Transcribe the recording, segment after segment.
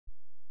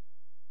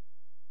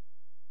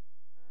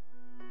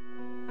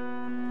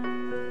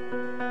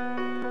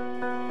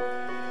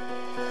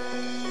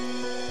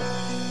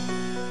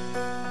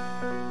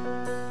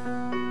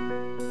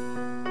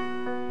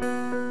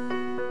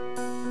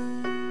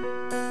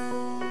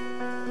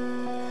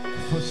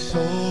For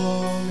so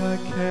long I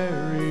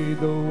carried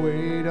the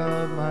weight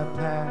of my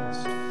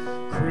past,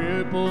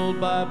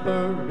 crippled by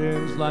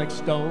burdens like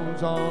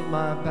stones on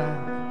my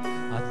back.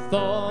 I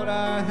thought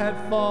I had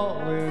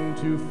fallen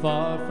too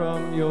far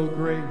from your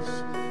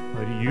grace,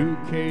 but you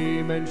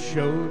came and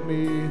showed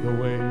me the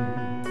way.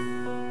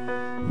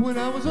 When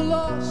I was a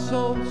lost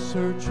soul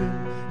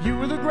searching, you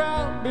were the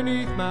ground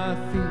beneath my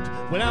feet.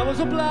 When I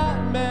was a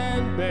blind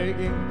man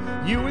begging,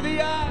 you were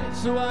the eyes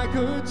so I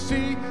could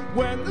see.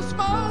 When the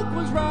smoke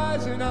was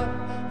rising up,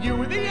 you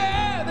were the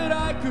air that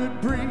I could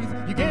breathe.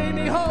 You gave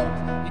me hope,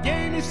 you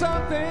gave me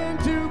something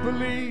to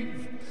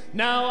believe.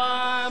 Now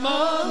I'm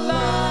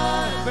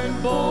alive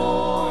and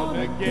born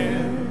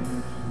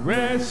again,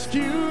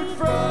 rescued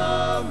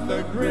from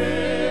the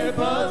grip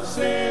of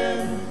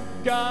sin.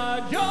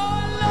 God, your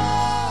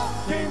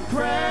love came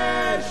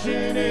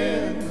crashing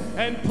in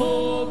and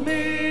pulled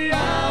me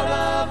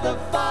out of the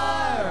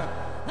fire.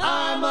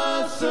 I'm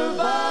a survivor.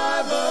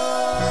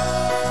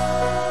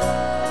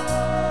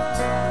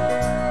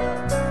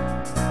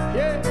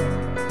 Yeah.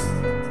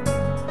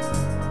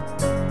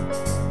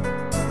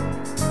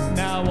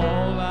 Now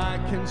all I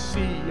can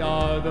see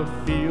are the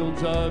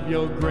fields of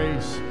your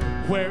grace.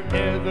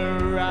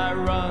 Wherever I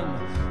run,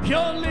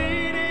 you're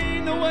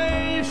leading the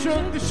way. You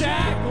shook the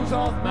shackles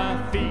off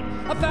my feet.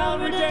 I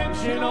found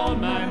redemption on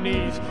my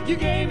knees. You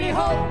gave me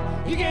hope,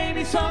 you gave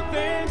me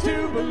something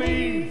to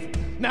believe.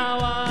 Now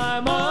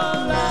I'm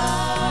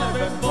alive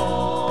and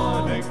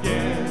born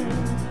again,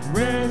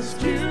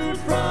 rescued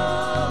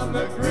from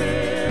the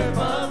grip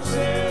of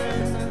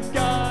sin.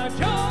 God,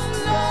 your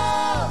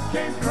love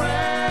came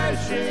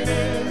crashing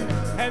in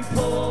and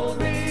pulled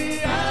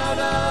me out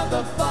of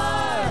the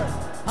fire.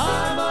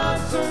 I'm a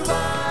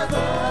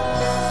survivor.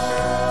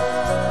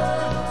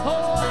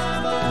 Oh,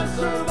 I'm a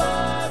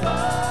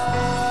survivor.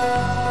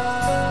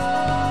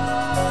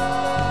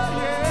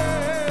 Yeah.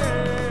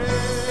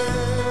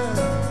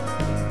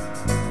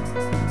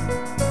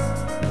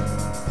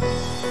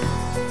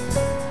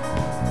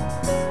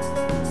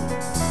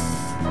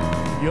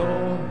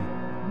 You're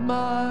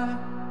my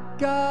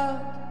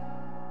God.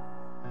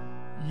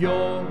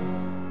 You're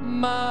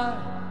my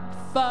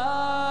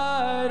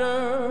fighter.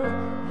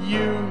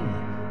 You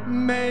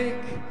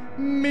make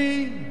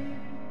me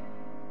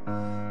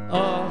a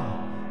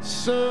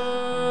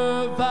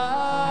survivor.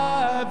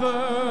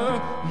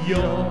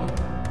 You're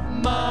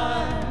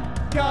my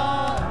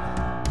God.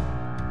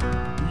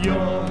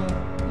 You're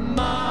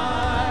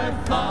my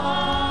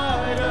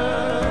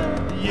fighter.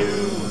 You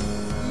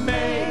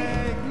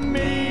make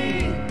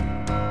me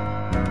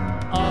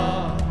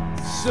a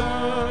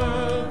survivor.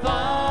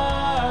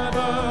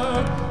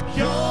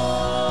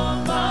 You're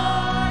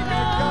my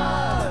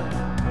God.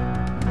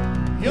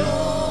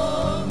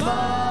 You're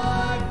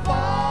my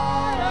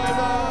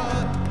fighter.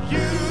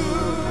 You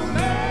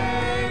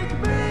make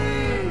me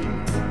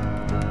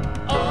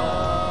a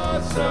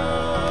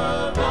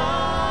survivor.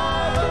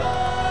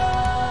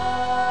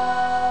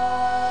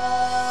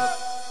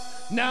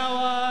 Now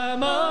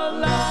I'm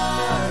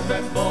alive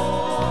and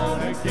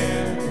born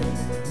again,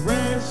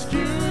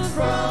 rescued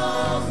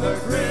from the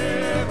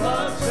grip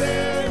of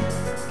sin.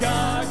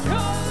 God,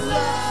 your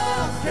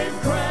love came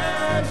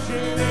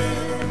crashing in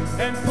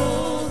and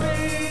pulled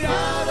me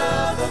out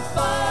of the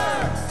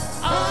fire.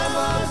 I'm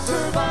a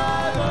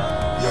survivor.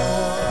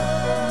 You're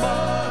my,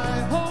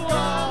 oh,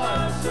 I'm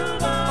a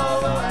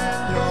survivor.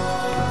 And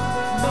you're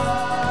my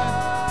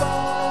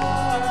fighter.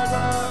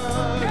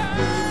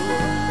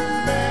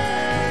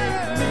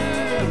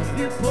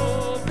 You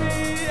pulled me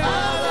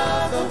out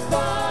of the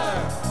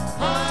fire.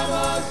 I'm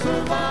a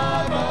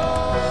survivor.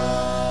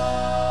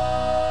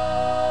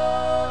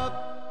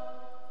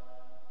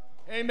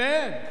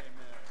 Amen.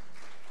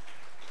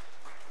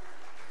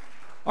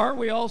 Aren't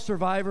we all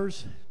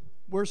survivors?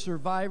 We're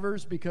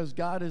survivors because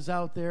God is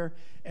out there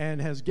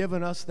and has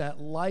given us that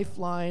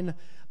lifeline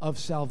of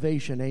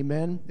salvation.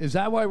 Amen. Is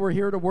that why we're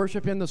here to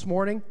worship Him this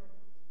morning?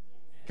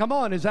 Come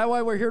on, is that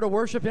why we're here to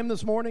worship Him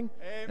this morning?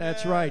 Amen.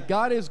 That's right.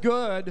 God is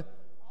good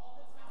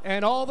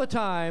and all the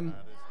time.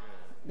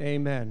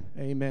 Amen.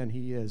 Amen.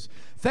 He is.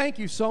 Thank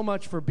you so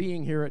much for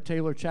being here at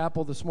Taylor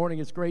Chapel this morning.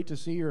 It's great to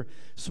see your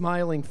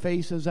smiling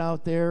faces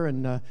out there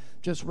and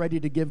just ready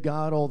to give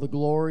God all the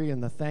glory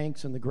and the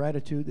thanks and the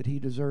gratitude that He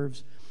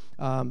deserves.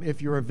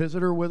 If you're a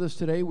visitor with us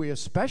today, we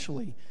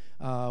especially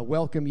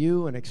welcome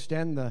you and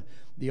extend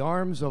the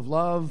arms of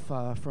love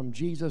from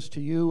Jesus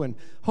to you, and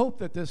hope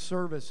that this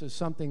service is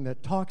something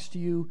that talks to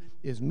you,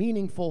 is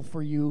meaningful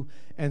for you,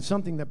 and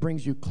something that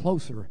brings you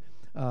closer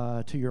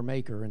to your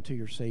Maker and to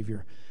your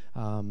Savior.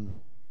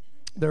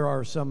 There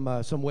are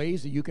some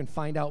ways that you can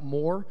find out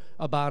more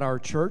about our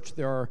church.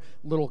 There are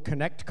little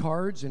connect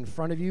cards in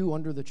front of you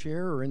under the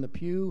chair or in the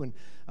pew, and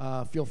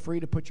Feel free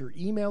to put your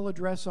email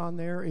address on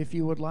there if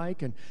you would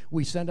like. And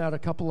we send out a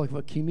couple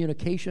of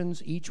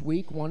communications each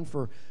week, one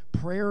for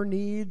prayer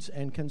needs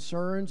and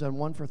concerns and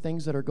one for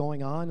things that are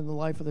going on in the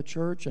life of the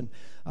church. And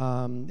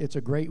it's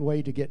a great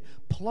way to get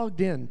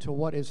plugged into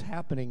what is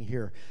happening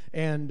here.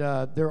 And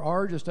there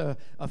are just a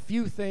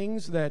few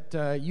things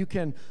that you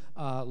can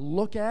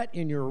look at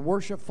in your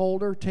worship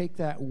folder. Take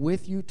that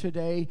with you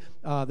today.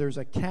 There's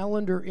a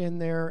calendar in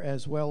there,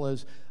 as well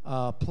as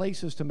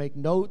places to make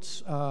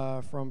notes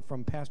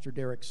from Pastor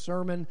Dereck's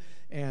sermon,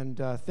 and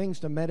things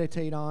to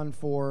meditate on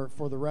for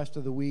the rest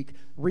of the week.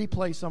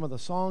 Replay some of the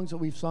songs that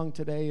we've sung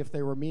today if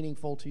they were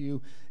meaningful to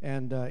you,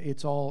 and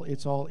it's all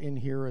in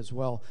here as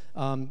well.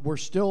 We're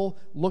still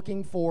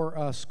looking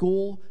for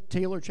school,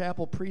 Taylor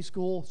Chapel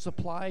preschool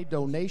supply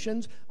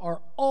donations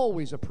are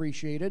always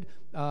appreciated.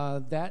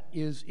 That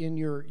is in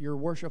your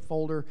worship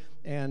folder.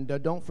 And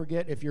don't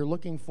forget, if you're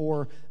looking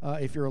for,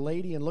 if you're a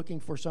lady and looking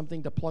for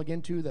something to plug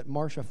into, that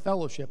Marcia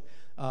Fellowship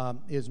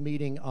is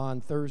meeting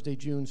on Thursday,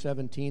 June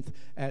 17th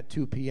at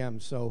 2 p.m.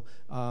 So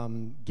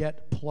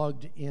get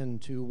plugged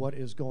into what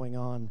is going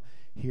on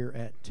here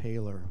at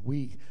Taylor.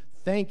 We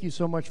thank you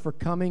so much for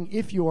coming.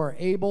 If you are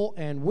able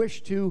and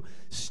wish to,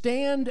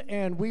 stand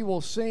and we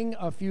will sing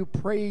a few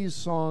praise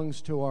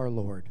songs to our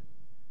Lord.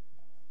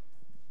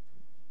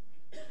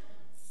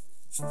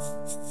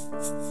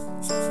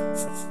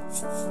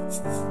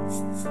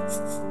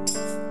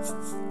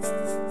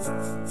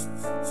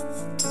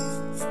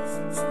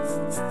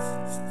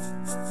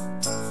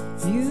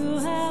 You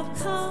have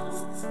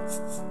come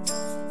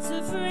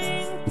to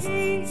bring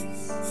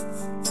peace,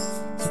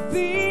 to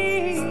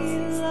be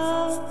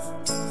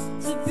loved,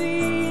 to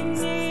be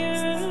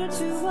near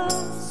to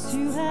us.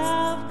 You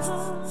have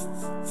come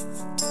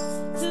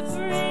to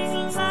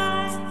bring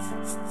light,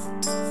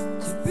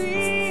 to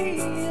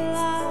be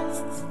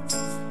light,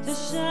 to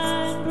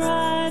shine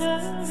brighter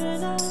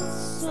in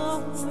us. So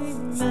we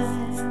met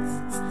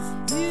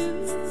you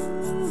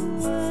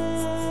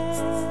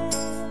well,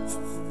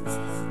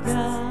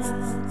 God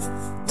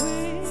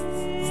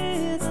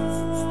with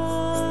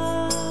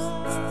us.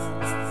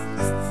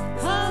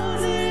 Our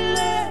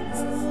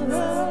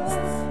deliverer,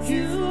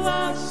 you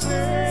are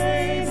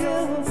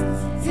Savior.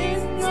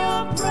 In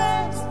your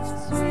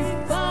presence we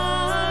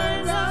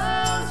find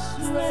our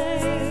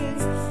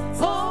strength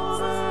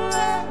over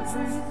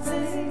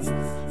everything.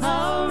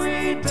 Our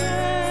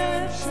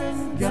redemption,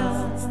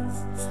 God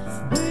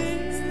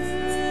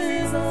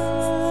with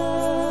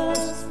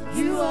us.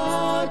 You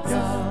are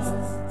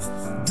God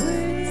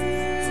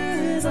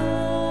with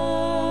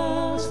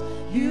us.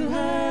 You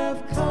have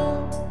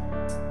come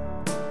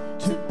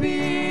to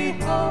be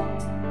hope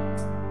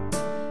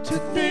to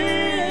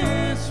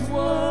this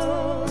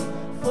world.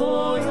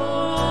 For your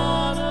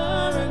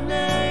honor and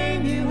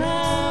name, you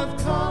have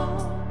come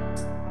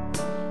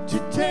to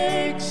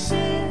take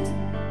sin,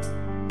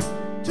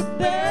 to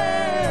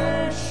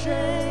bear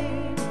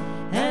shame,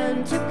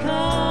 and to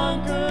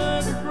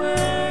conquer the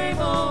grave.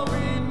 Oh,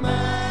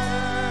 Emmanuel,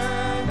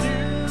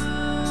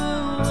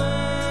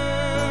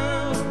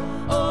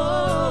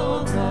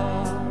 oh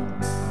God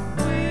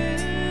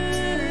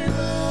with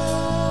us.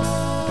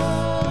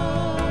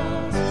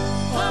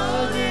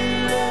 Our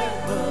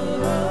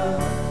deliverer,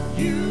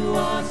 you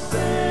are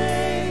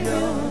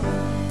Savior.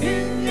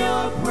 In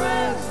your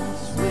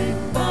presence we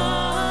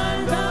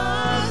find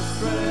our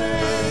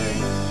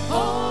strength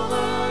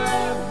over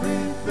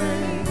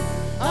everything.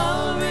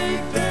 Our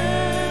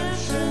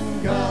redemption,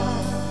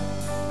 God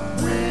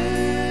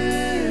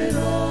with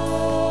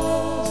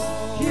us.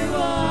 You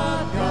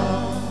are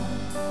God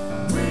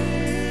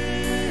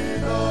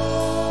with us.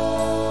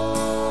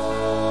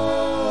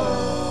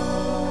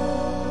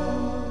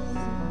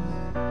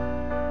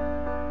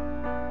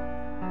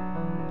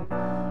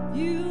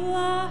 You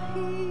are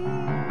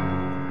here,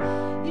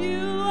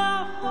 you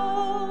are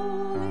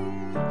holy.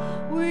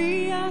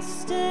 We are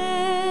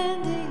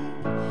standing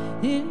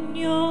in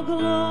your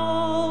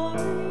glory.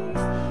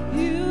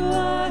 You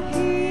are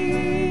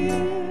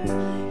here,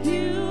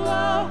 you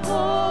are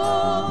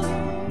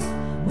holy.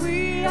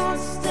 We are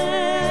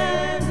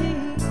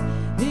standing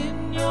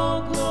in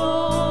your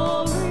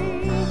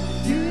glory.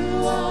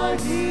 You are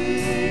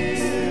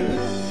here,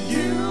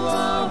 you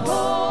are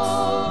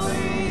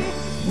holy.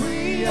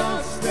 We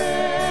are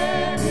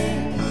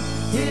standing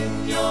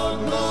in your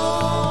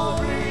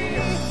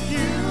glory.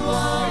 You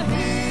are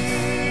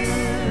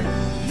here,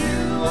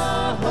 you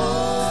are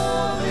holy.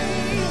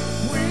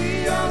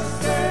 We are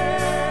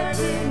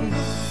standing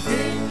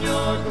in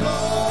your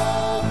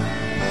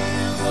glory,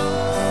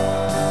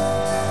 Lord.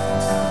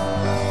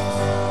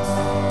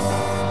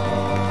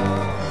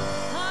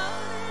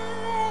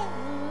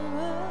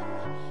 Hallelujah.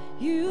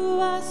 You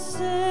are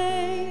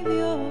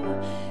Savior.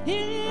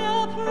 In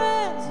your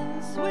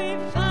presence we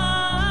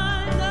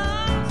find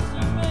our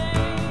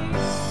strength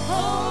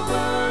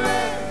over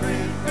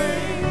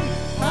everything.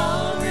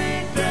 Our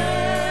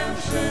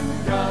redemption,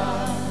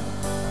 God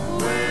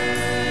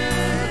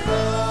with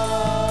us.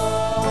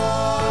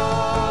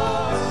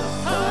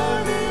 Our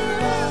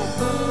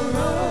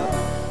deliverer,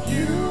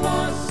 you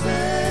are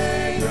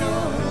Savior.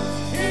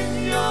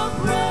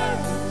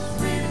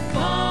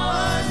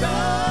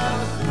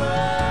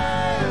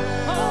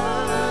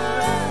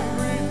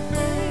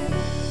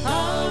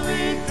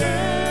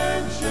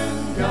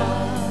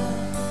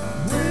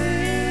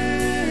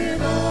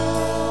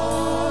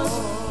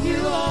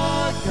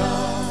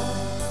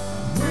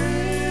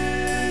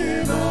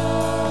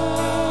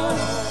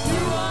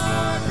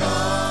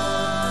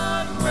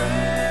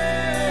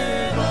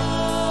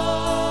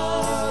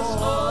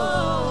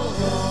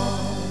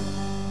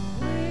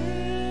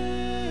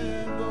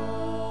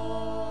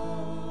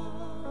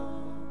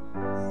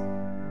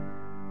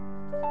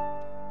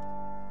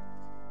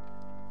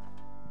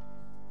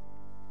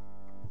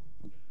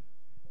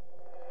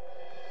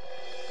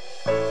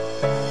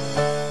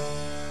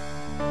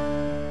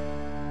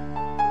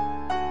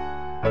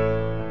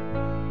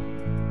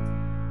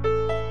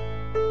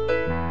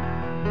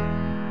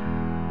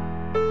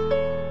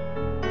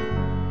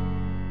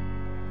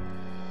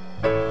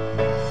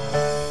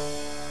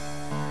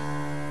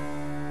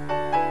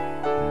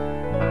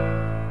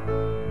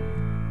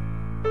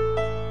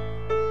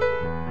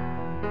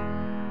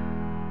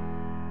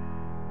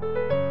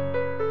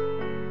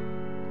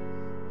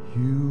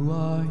 You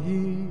are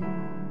here,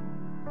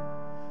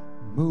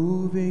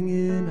 moving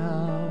in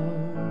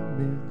our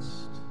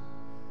midst.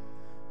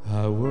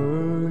 I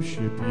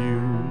worship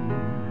you,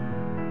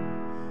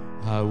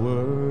 I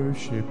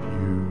worship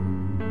you.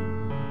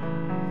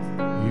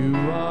 You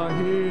are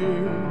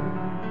here,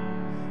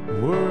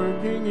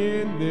 working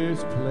in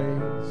this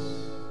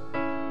place.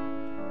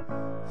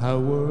 I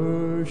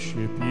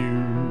worship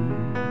you,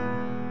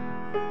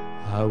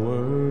 I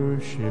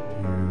worship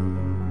you.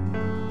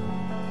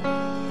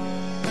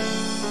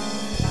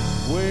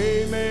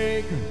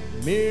 Waymaker,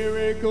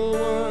 miracle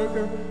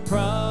worker,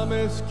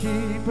 promise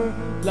keeper,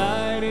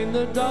 light in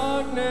the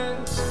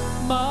darkness.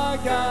 My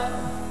God,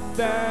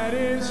 that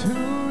is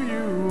who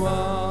you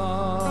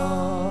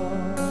are.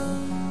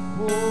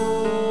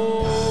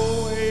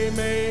 Oh,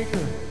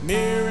 waymaker,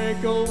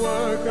 miracle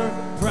worker,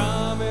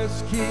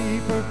 promise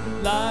keeper,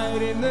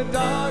 light in the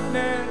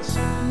darkness.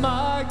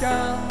 My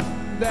God,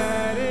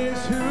 that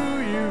is who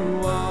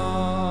you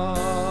are.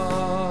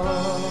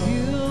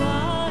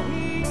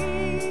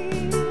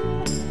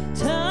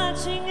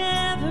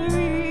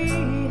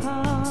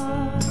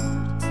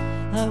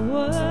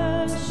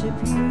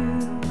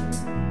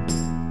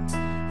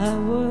 I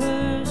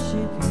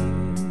worship you.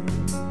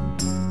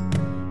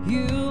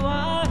 You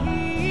are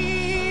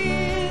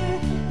here,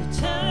 you're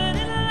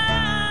turning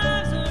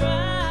lives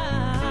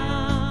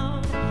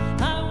around.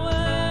 I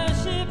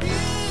worship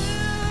you.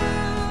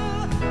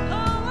 Oh,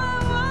 I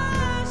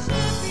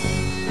worship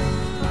you.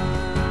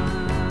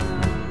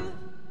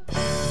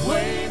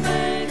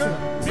 Waymaker,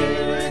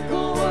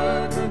 miracle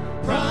worker,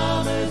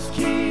 promise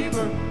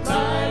keeper,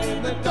 light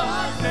in the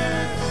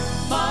darkness.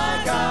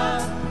 My God,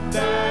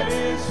 that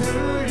is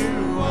who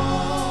you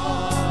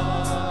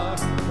are.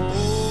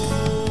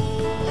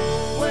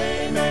 Oh,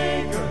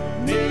 waymaker,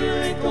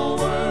 miracle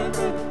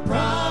worker,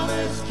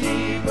 promise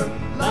keeper,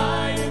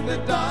 light in the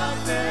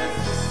darkness.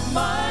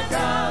 My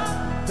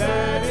God,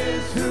 that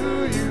is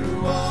who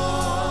you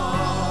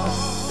are.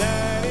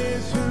 That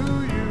is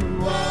who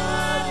you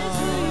are.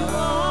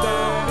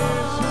 That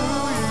is who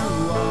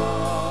you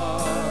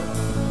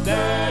are.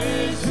 That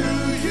is who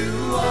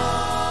you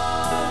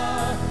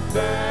are.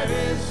 That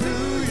is who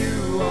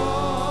you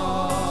are.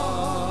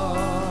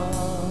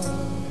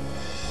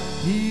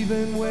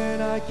 Even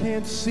when I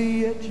can't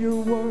see it,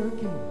 you're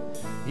working.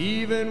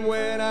 Even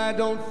when I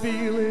don't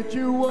feel it,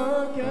 you're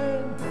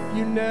working.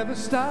 You never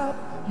stop,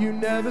 you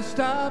never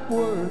stop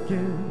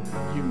working.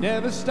 You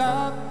never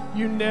stop,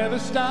 you never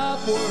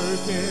stop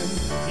working.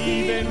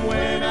 Even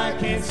when I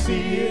can't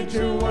see it,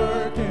 you're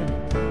working.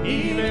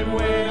 Even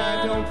when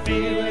I don't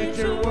feel it,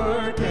 you're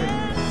working.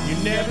 You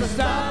never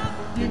stop,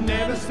 you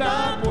never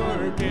stop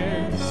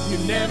working. You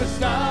never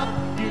stop,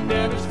 you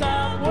never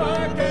stop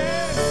working.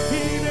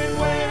 Even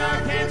when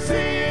I can't see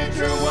it,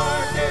 you're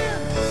working.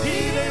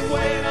 Even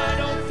when I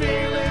don't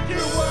feel it,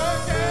 you're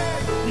working.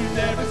 You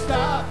never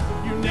stop,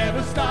 you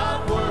never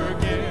stop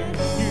working.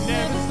 You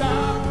never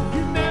stop,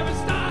 you never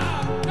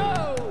stop.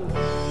 No.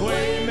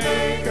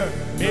 Waymaker,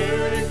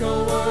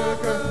 miracle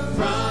worker,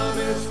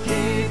 promise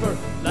keeper,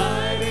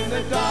 light in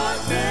the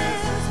darkness.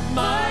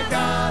 My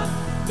God,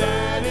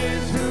 that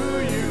is who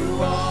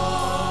you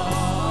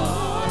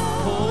are.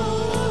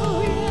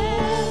 Oh,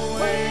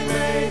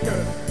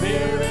 waymaker,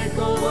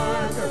 miracle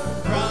worker,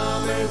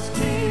 promise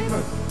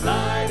keeper,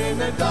 light in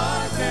the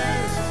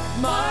darkness.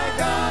 My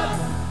God,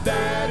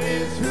 that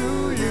is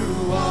who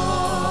you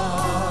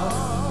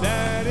are.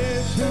 That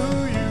is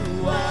who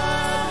you are.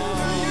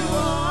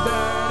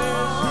 That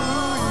is who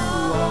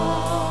you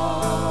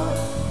are.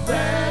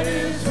 That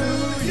is who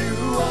you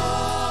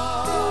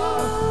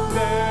are.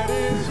 That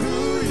is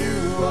who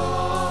you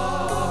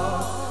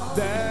are.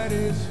 That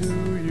is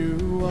who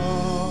you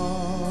are.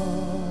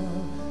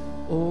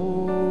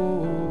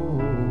 Oh,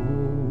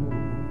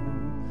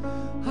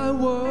 I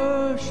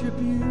worship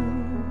you.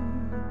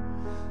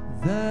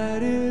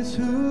 That is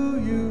who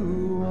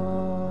you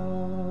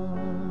are.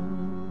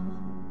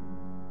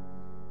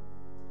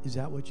 Is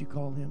that what you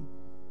call him?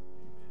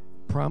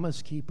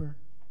 Promise keeper?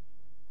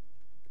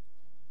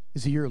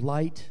 Is he your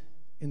light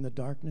in the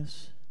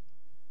darkness?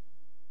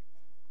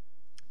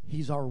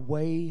 He's our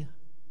way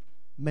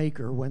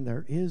maker when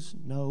there is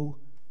no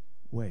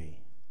way.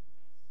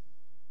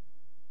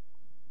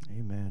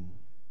 Amen.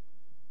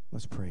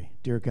 Let's pray.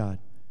 Dear God,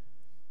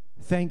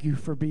 thank you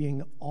for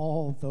being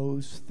all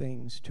those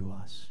things to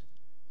us.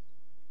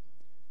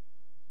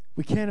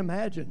 We can't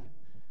imagine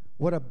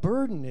what a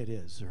burden it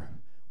is or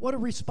what a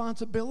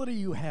responsibility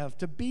you have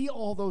to be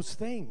all those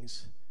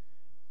things.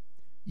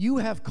 You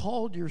have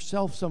called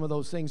yourself some of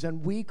those things,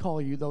 and we call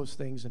you those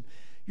things, and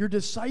your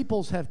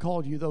disciples have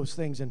called you those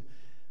things, and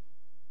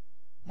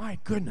my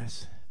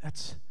goodness,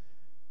 that's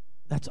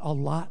a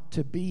lot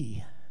to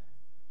be.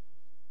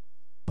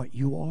 But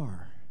you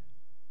are.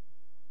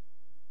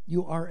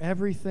 You are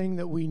everything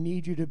that we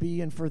need you to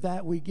be, and for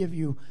that we give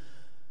you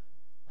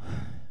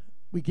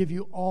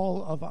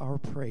all of our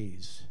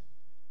praise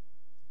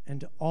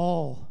and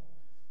all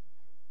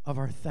of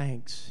our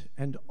thanks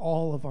and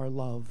all of our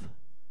love.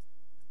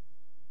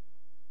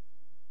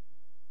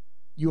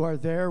 You are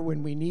there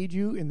when we need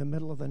you in the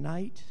middle of the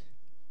night.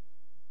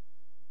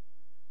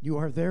 You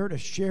are there to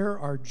share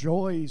our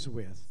joys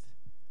with.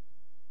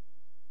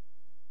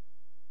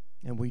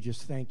 And we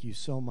just thank you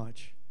so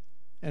much.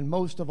 And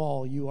most of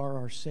all, you are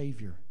our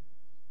Savior.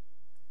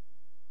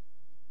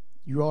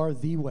 You are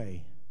the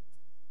way,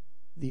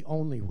 the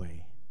only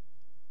way,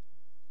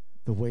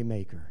 the way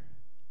maker.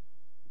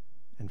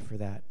 And for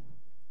that,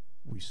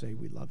 we say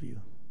we love you.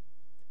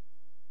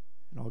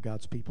 And all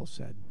God's people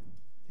said,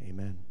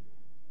 amen.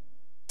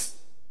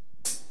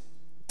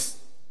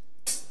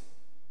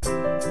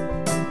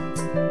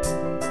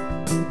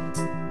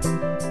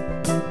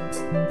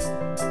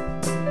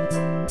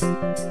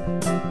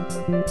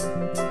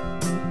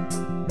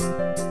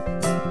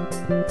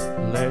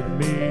 Let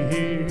me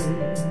hear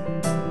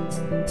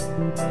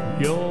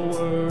your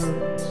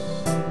words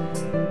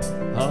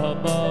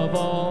above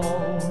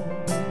all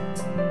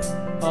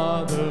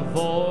other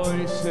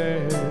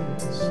voices,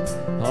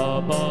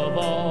 above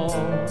all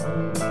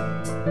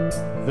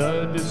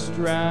the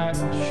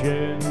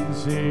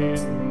distractions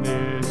in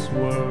this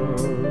world.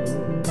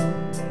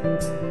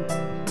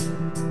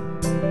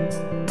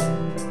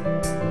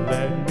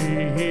 Let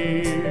me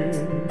hear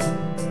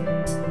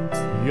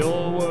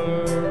your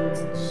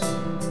words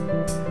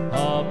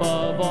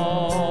above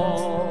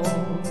all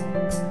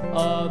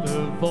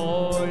other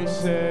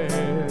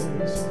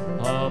voices,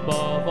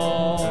 above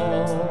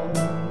all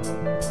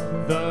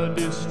the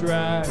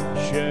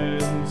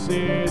distractions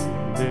in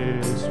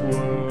this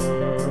world.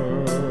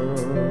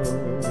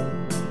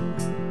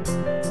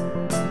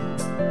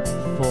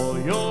 For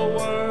your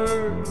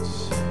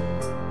words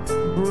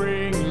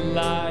bring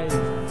life,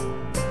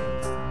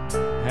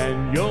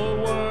 and your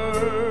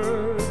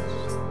words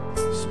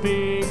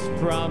speaks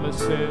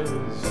promises.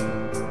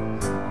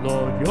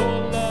 Lord,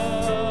 your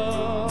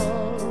love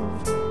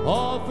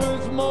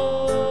offers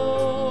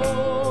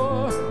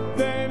more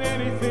than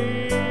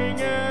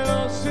anything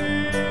else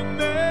in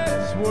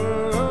this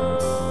world.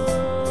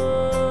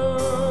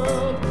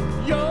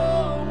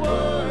 Your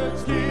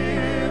words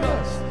give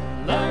us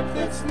life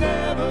that's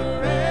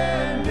never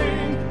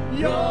ending.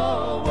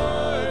 Your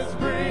words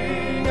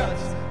bring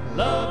us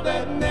love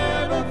that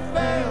never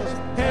fails.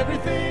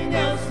 Everything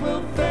else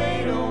will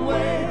fade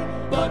away,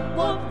 but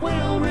what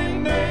will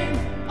remain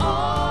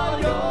are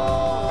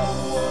your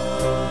words.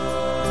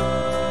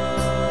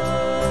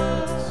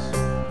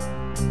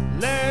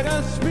 Let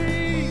us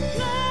speak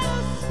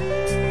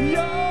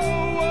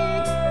your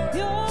words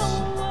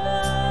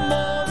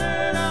more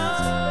than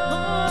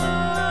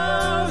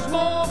ours,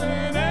 more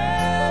than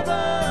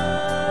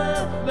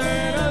ever.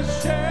 Let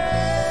us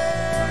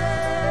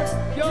share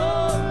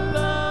your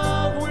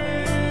love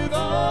with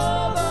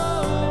all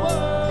the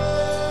world.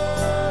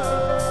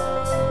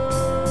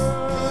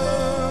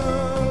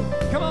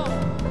 Come on.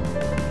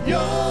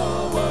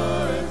 Your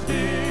words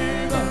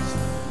give us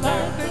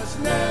life that's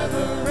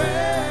never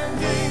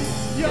ending.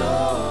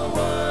 Your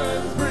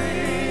words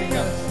bring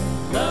us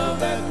love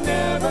that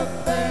never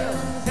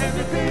fails.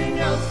 Everything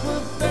else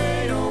will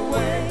fade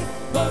away,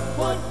 but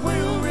what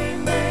will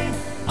remain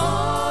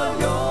are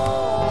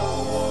your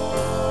words.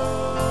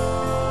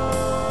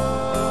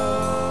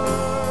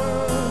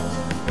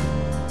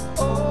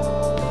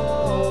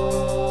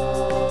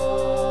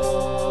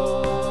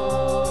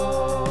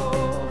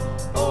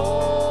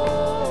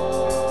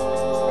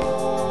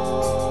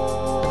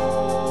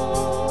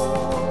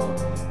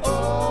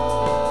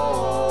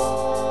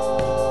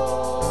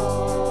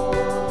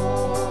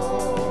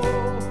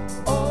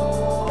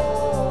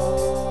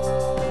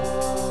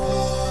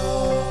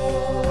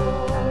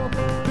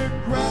 The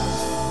grass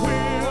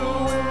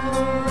will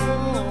wither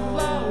and the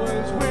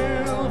flowers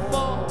will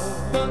fall,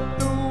 but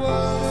the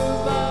word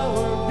of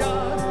our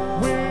God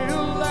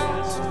will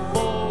last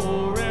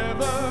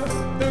forever.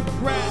 The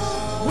grass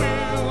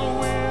will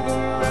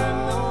wither and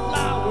the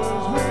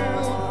flowers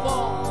will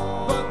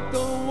fall, but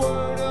the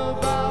word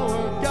of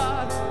our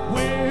God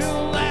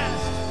will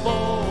last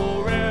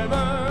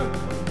forever.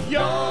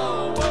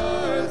 Your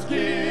words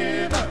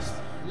give us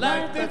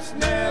life that's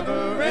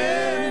never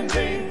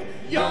ending.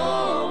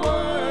 Your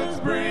words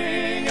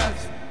bring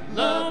us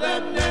love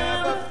that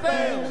never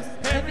fails.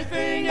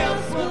 Everything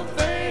else will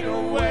fade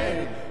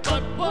away,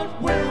 but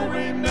what will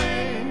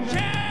remain?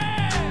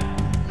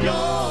 Yeah!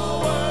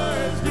 Your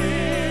words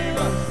give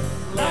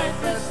us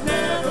life that's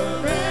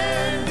never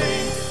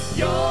ending.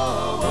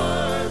 Your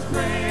words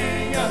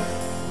bring us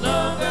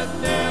love that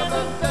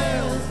never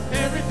fails.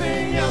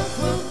 Everything else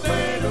will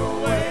fade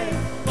away,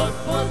 but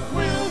what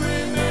will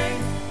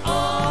remain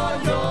are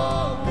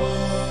your words.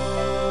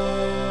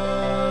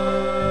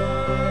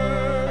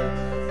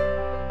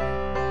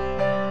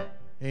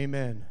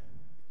 Amen.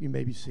 You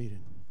may be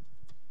seated.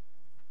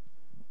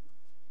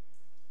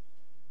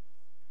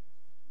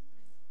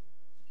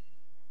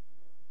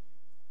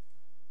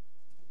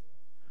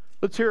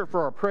 Let's hear it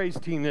for our praise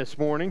team this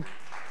morning.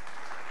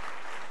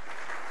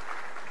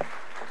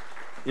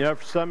 You know,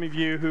 for some of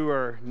you who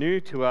are new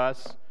to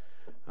us,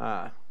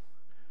 I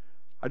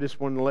just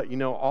wanted to let you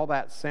know all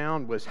that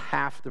sound was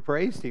half the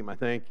praise team. I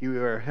think we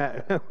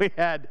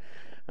had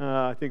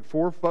I think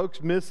 4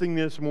 folks missing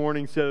this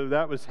morning, so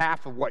that was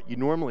half of what you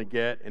normally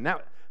get, and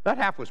that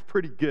half was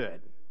pretty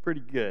good.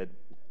 Pretty good.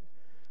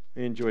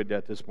 I enjoyed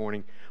that this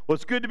morning. Well,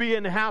 it's good to be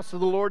in the house of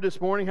the Lord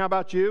this morning. How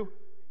about you?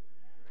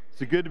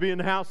 Is it good to be in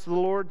the house of the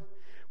Lord?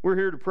 We're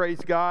here to praise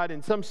God,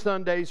 and some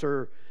Sundays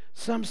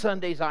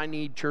I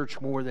need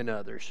church more than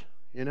others,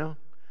 you know?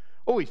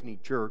 Always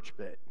need church,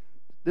 but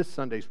this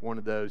Sunday's one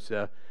of those.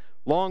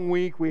 Long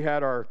week, we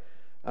had our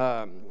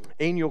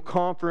annual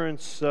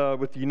conference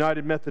with the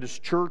United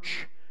Methodist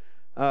Church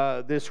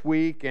this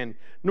week, and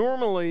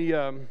normally,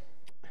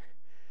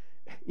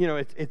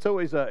 it's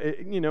always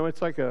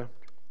it's like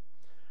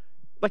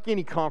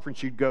any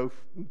conference you'd go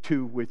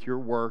to with your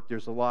work.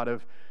 There's a lot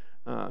of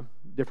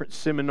different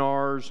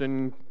seminars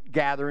and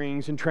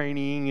gatherings and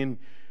training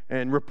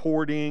and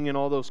reporting and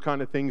all those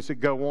kind of things that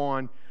go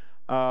on.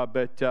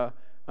 But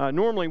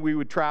normally we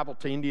would travel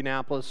to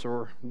Indianapolis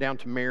or down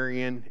to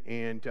Marion,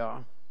 and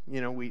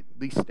we at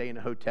least stay in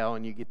a hotel,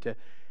 and you get to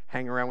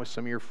hang around with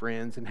some of your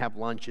friends and have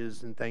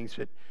lunches and things.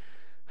 But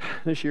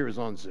this year was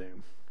on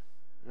Zoom.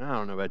 I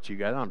don't know about you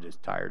guys. I'm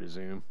just tired of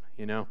Zoom,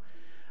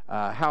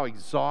 how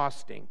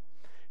exhausting.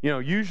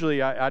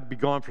 Usually I'd be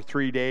gone for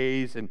 3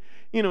 days, and,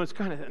 it's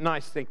kind of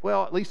nice to think,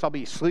 well, at least I'll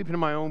be sleeping in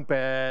my own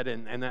bed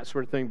and that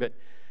sort of thing. But,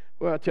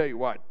 well, I'll tell you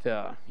what,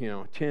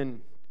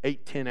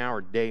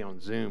 10-hour day on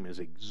Zoom is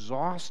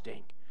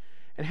exhausting.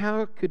 And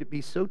how could it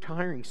be so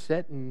tiring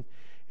sitting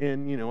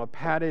in a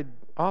padded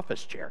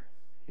office chair,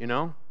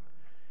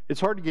 It's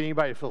hard to get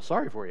anybody to feel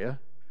sorry for you.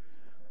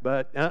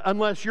 But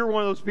unless you're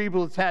one of those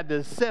people that's had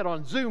to sit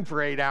on Zoom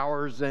for 8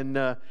 hours,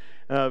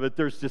 but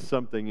there's just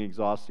something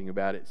exhausting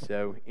about it.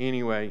 So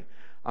anyway,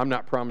 I'm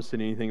not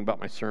promising anything about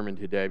my sermon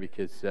today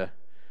because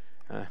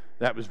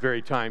that was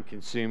very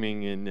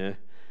time-consuming, and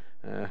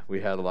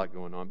we had a lot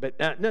going on. But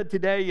no,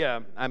 today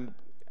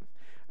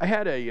I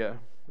had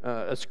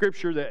a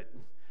scripture that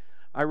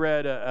I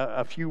read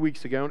a few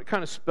weeks ago, and it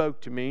kind of spoke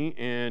to me.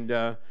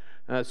 And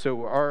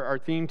so our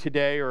theme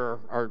today, or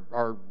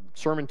our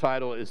sermon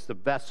title, is The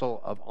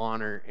Vessel of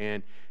Honor.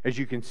 And as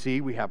you can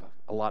see, we have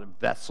a lot of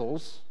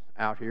vessels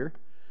out here.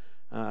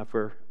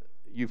 For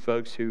you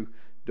folks who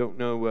don't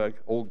know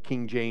old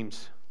King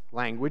James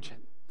language,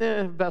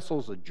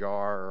 vessel's a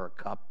jar or a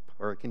cup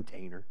or a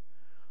container,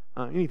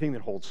 anything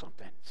that holds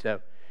something.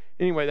 So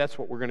anyway, that's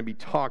what we're going to be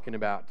talking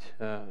about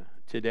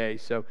today.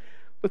 So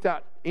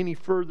without any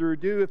further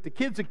ado, if the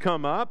kids had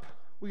come up,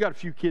 we got a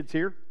few kids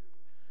here.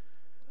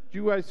 Do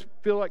you guys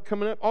feel like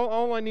coming up?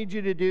 All I need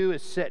you to do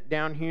is sit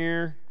down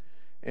here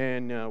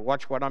and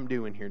watch what I'm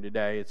doing here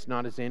today. It's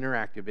not as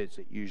interactive as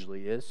it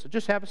usually is, so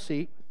just have a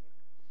seat.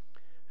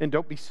 And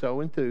don't be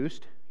so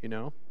enthused,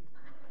 Hi,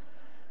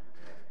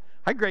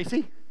 Gracie.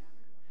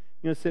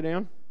 You want to sit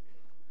down?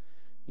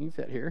 You can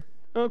sit here.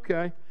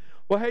 Okay.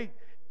 Well, hey,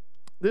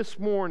 this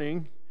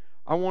morning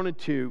I wanted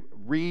to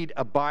read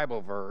a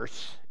Bible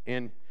verse,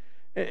 and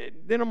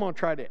then I'm going to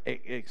try to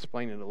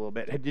explain it a little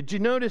bit. Did you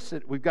notice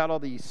that we've got all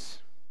these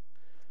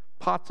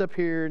pots up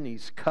here and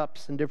these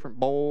cups and different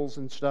bowls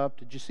and stuff?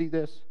 Did you see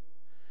this?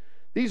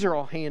 These are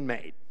all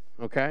handmade,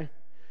 okay?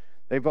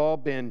 They've all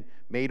been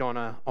made on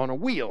a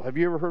wheel. Have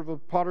you ever heard of a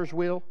potter's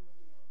wheel?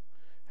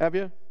 Have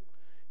you?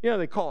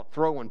 They call it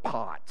throwing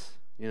pots.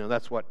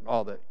 That's what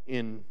all the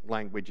in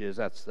language is.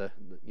 That's the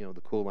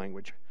cool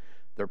language.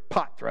 They're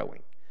pot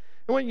throwing.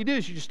 And what you do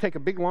is you just take a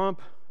big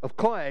lump of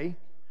clay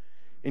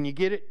and you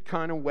get it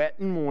kind of wet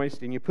and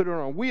moist, and you put it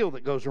on a wheel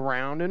that goes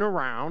around and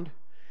around,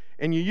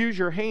 and you use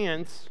your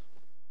hands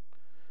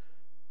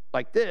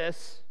like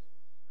this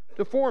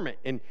to form it.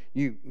 And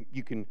you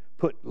can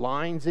put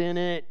lines in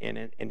it, and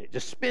it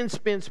just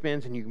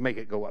spins, and you can make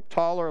it go up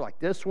taller like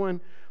this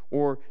one,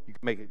 or you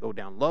can make it go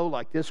down low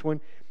like this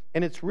one.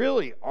 And it's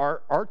really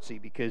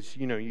artsy because,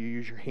 you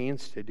use your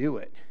hands to do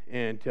it.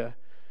 And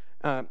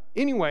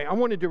anyway, I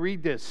wanted to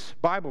read this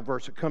Bible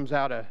verse that comes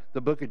out of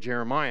the book of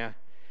Jeremiah.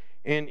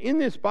 And in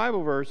this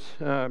Bible verse,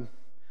 the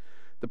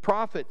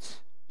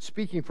prophet's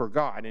speaking for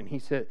God, and he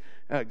said,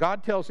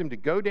 God tells him to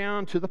go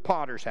down to the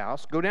potter's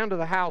house, go down to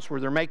the house where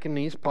they're making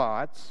these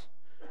pots,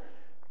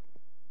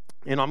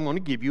 and I'm going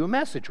to give you a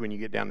message when you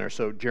get down there.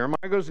 So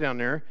Jeremiah goes down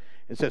there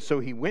and says, so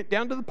he went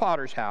down to the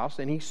potter's house,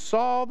 and he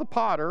saw the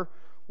potter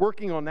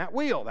working on that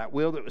wheel that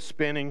was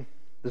spinning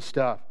the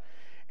stuff.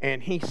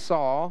 And he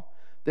saw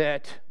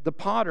that the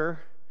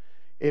potter,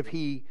 if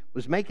he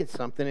was making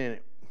something and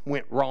it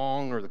went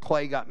wrong or the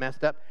clay got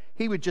messed up,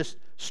 he would just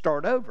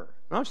start over.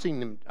 And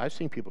I've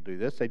seen people do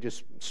this. They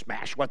just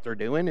smash what they're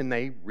doing and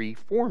they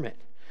reform it.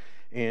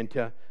 And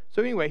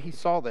so anyway, he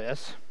saw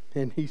this,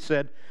 and he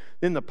said,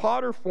 then the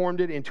potter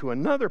formed it into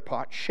another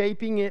pot,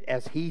 shaping it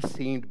as he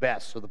seemed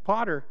best. So the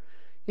potter,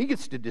 he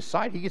gets to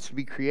decide, he gets to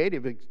be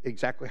creative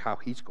exactly how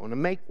he's going to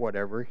make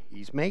whatever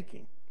he's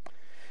making.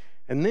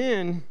 And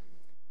then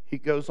he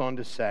goes on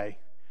to say,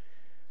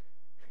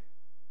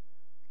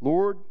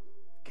 Lord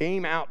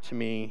came out to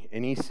me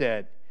and he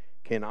said,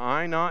 can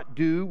I not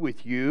do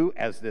with you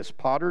as this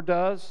potter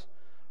does?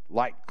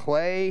 Like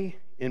clay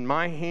in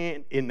my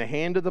hand, in the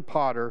hand of the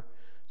potter,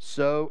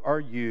 so are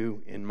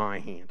you in my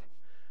hand.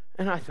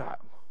 And I thought,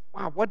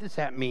 Wow, what does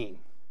that mean?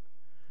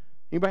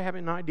 Anybody have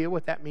an idea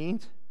what that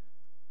means?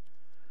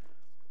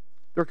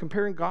 They're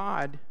comparing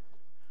God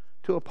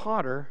to a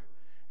potter,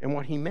 and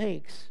what he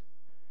makes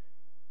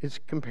is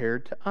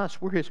compared to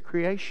us. We're his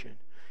creation.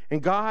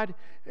 And God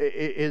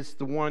is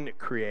the one that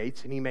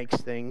creates, and he makes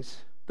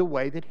things the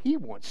way that he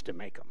wants to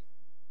make them.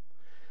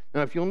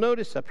 Now, if you'll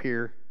notice up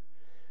here,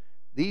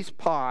 these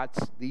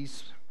pots,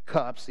 these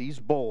cups, these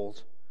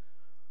bowls,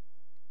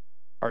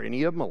 are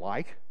any of them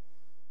alike?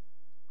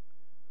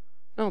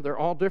 No, they're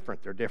all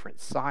different. They're different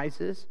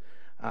sizes.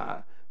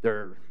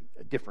 They're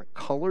different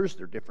colors.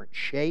 They're different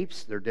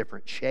shapes. They're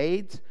different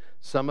shades.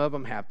 Some of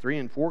them have 3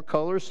 and 4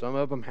 colors. Some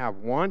of them have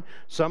 1.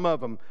 Some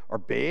of them are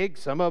big.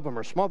 Some of them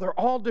are small. They're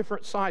all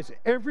different sizes.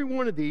 Every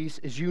one of these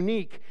is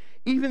unique.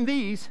 Even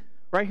these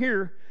right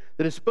here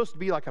that is supposed to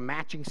be like a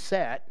matching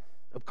set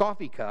of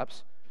coffee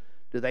cups,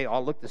 do they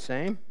all look the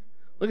same?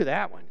 Look at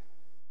that one.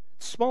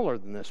 It's smaller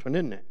than this one,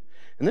 isn't it?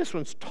 And this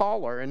one's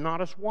taller and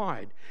not as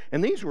wide.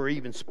 And these were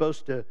even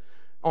supposed to,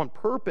 on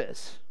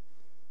purpose,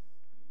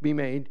 be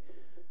made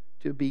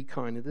to be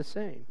kind of the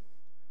same.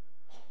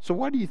 So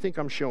why do you think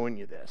I'm showing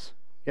you this?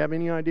 You have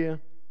any idea?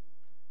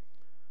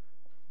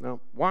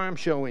 No. Why I'm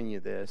showing you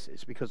this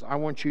is because I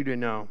want you to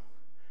know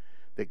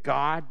that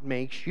God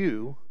makes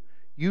you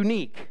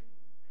unique.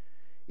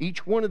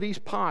 Each one of these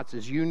pots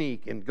is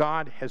unique, and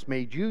God has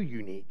made you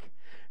unique.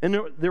 And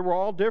they were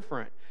all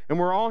different, and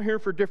we're all here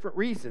for different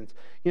reasons.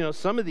 You know,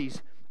 some of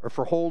these are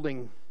for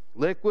holding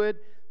liquid.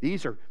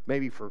 These are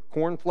maybe for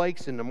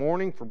cornflakes in the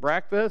morning for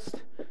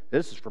breakfast.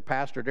 This is for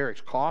Pastor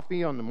Dereck's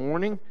coffee on the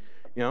morning.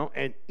 You know,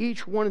 and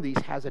each one of these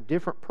has a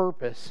different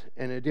purpose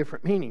and a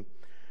different meaning.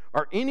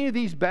 Are any of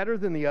these better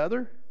than the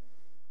other?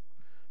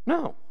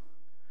 No.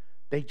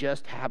 They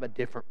just have a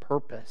different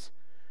purpose.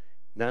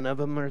 None of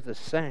them are the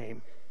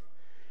same.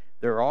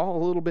 They're all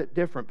a little bit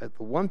different, but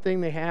the one thing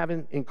they have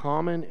in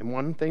common and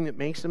one thing that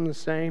makes them the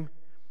same,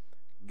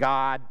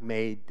 God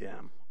made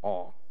them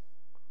all.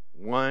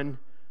 One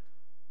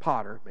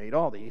potter made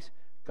all these.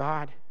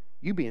 God,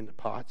 you being the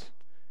pots,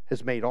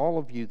 has made all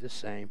of you the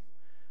same,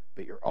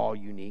 but you're all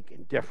unique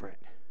and different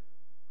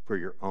for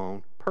your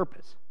own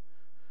purpose.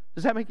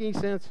 Does that make any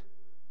sense? Does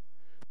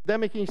that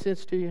make any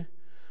sense to you?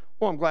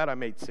 Well, I'm glad I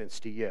made sense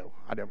to you.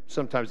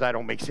 Sometimes I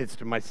don't make sense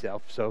to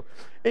myself. So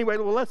anyway,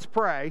 well, let's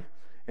pray,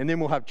 and then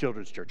we'll have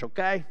children's church,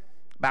 okay?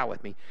 Bow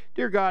with me.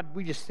 Dear God,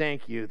 we just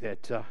thank you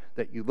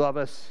that you love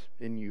us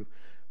and you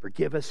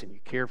forgive us and you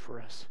care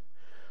for us.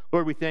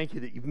 Lord, we thank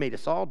you that you've made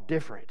us all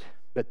different,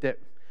 but that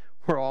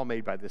we're all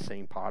made by the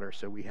same potter,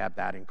 so we have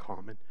that in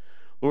common.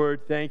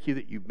 Lord, thank you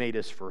that you've made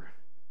us for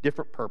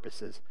different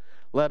purposes.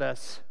 Let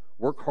us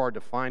work hard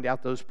to find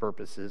out those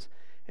purposes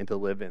and to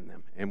live in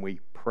them. And we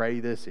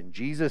pray this in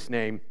Jesus'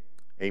 name,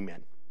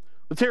 amen.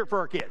 Let's hear it for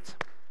our kids.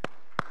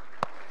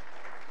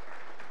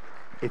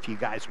 If you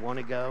guys want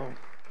to go,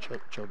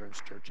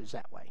 children's church is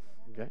that way,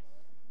 okay?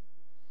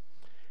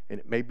 And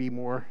it may be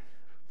more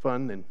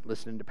fun than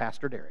listening to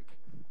Pastor Dereck.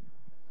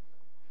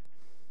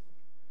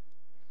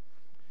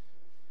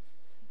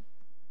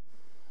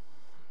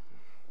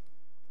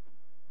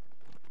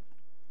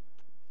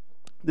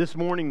 This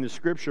morning, the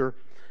scripture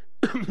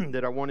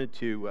that I wanted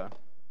to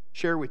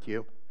share with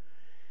you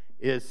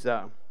is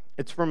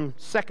it's from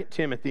 2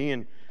 Timothy,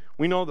 and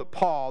we know that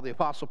Paul, the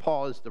Apostle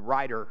Paul, is the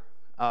writer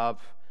of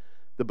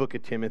the book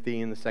of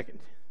Timothy and the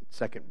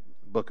second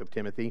book of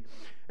Timothy.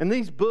 And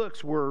these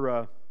books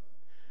were,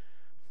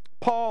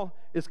 Paul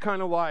is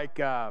kind of like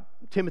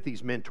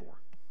Timothy's mentor.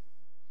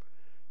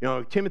 You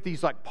know,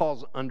 Timothy's like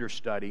Paul's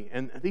understudy,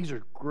 and these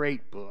are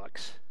great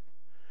books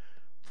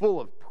full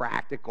of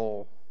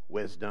practical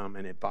wisdom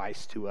and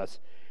advice to us.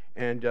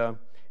 And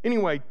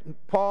anyway,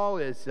 Paul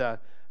is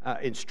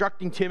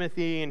instructing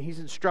Timothy, and he's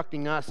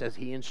instructing us as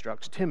he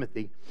instructs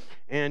Timothy.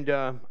 And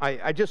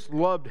I just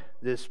loved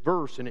this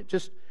verse, and it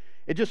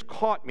just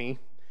caught me.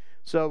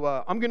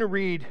 So I'm going to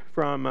read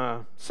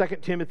from 2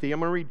 Timothy.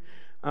 I'm going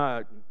to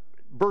read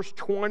verse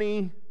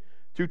 20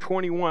 through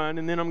 21,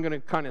 and then I'm going to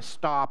kind of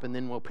stop, and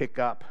then we'll pick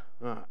up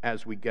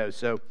as we go.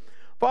 So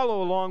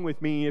follow along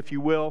with me, if you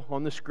will,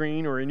 on the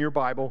screen or in your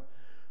Bible.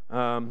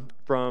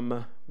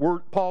 From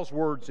Paul's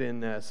words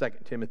in 2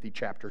 Timothy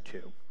chapter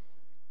 2.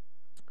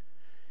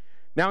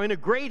 Now, in a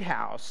great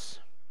house,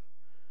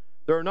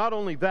 there are not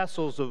only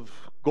vessels of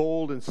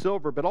gold and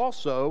silver, but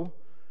also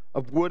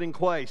of wood and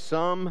clay,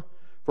 some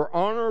for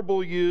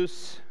honorable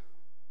use,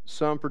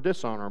 some for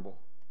dishonorable.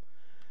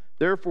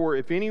 Therefore,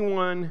 if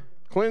anyone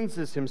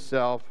cleanses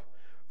himself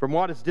from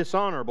what is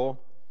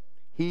dishonorable,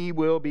 he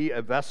will be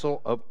a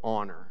vessel of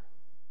honor,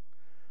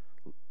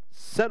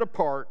 set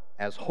apart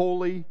as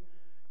holy,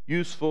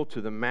 useful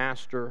to the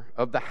master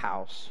of the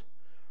house,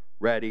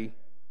 ready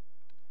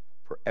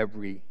for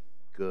every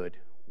good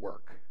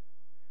work.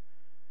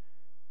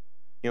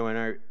 You know, when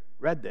I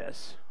read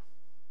this,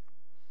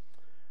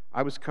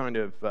 I was kind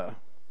of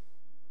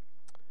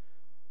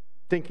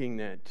thinking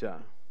that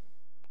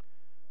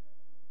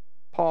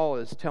Paul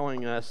is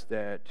telling us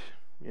that,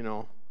 you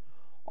know,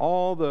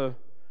 all the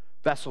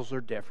vessels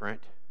are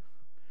different,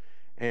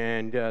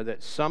 and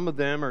that some of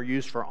them are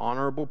used for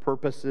honorable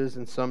purposes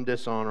and some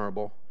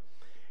dishonorable.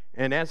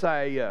 And as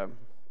I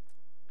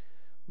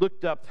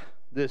looked up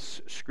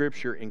this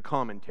scripture in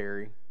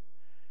commentary,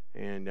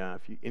 and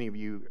if any of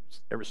you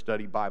ever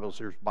study Bibles,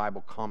 there's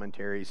Bible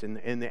commentaries,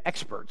 and the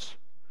experts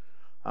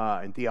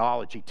in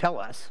theology tell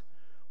us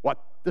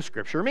what the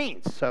scripture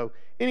means. So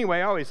anyway,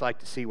 I always like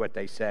to see what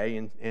they say,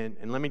 and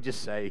let me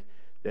just say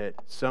that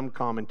some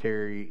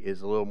commentary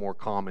is a little more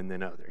common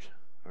than others,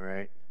 all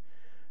right?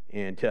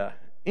 And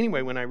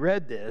anyway, when I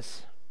read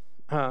this,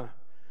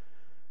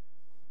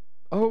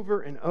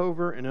 over and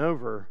over and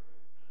over,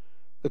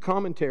 the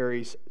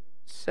commentaries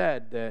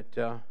said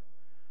that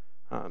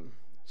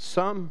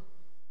some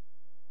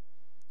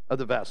of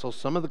the vessels,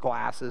 some of the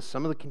glasses,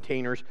 some of the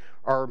containers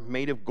are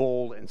made of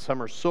gold and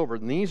some are silver.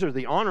 And these are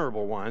the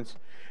honorable ones.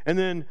 And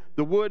then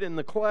the wood and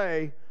the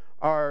clay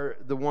are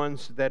the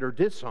ones that are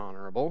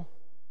dishonorable.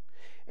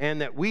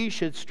 And that we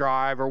should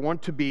strive or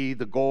want to be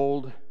the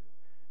gold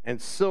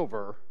and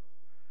silver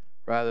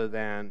rather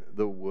than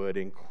the wood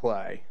and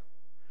clay.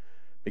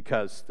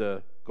 Because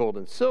the gold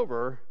and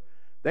silver,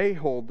 they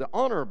hold the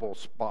honorable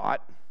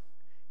spot.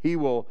 He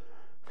will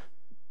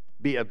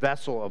be a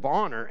vessel of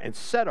honor and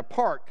set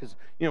apart, because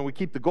we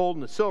keep the gold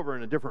and the silver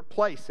in a different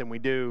place than we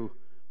do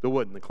the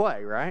wood and the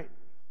clay, right?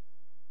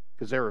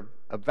 Because they're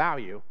of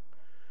value.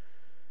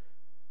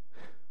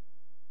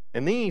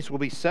 And these will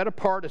be set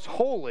apart as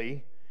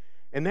holy,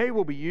 and they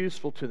will be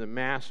useful to the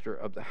master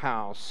of the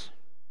house,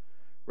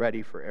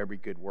 ready for every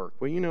good work.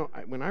 Well,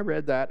 when I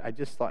read that, I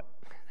just thought,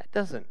 that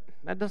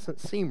doesn't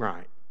seem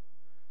right.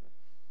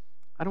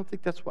 I don't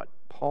think that's what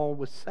Paul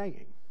was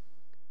saying.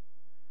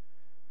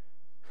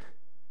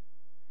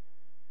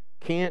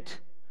 Can't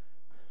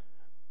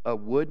a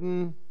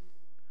wooden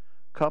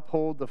cup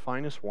hold the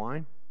finest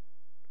wine?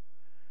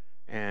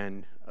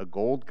 And a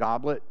gold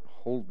goblet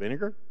hold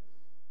vinegar?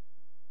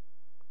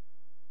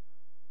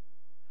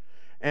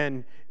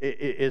 And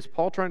is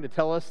Paul trying to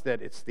tell us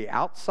that it's the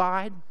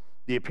outside,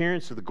 the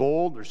appearance of the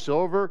gold or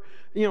silver?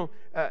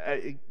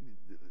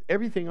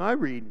 Everything I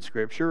read in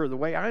Scripture, or the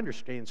way I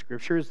understand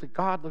Scripture, is that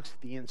God looks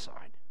at the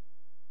inside,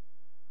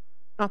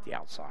 not the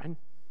outside.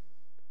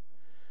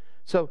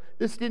 So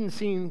this didn't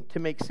seem to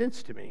make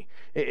sense to me.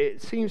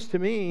 It seems to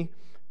me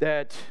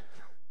that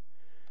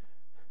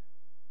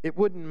it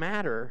wouldn't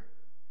matter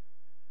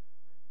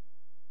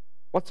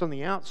what's on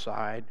the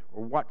outside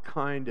or what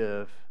kind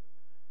of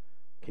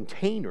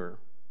container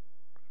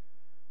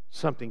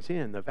something's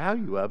in. The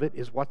value of it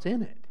is what's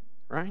in it,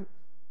 right?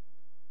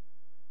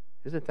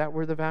 Isn't that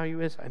where the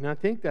value is? And I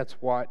think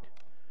that's what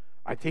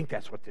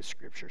this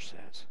scripture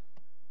says.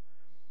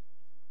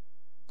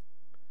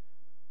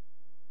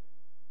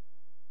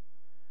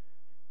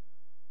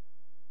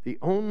 The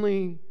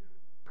only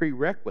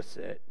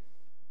prerequisite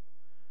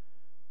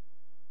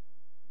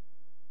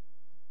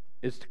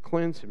is to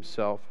cleanse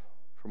himself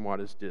from what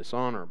is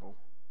dishonorable.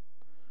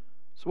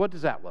 So what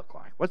does that look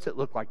like? What's it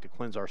look like to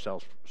cleanse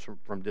ourselves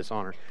from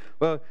dishonor?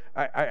 Well,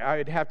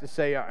 I'd have to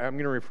say I'm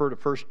going to refer to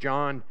 1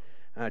 John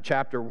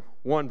chapter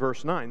 1,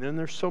 verse 9. Then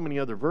there's so many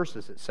other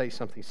verses that say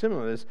something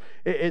similar to this.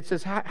 It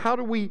says, how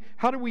do we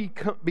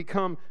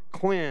become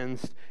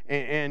cleansed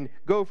and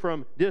go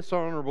from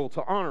dishonorable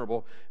to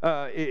honorable?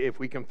 If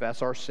we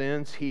confess our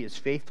sins, he is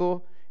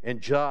faithful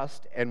and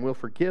just and will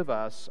forgive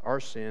us our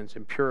sins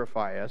and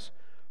purify us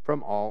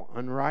from all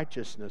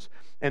unrighteousness.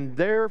 And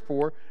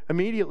therefore,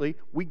 immediately,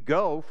 we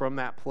go from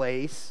that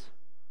place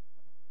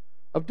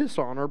of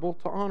dishonorable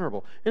to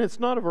honorable. And it's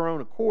not of our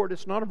own accord.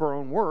 It's not of our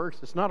own works.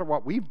 It's not of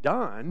what we've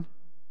done.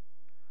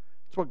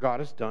 It's what God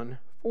has done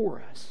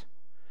for us.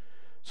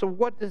 So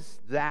what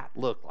does that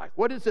look like?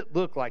 What does it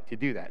look like to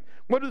do that?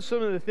 What are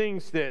some of the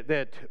things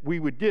that we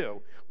would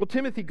do? Well,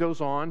 Timothy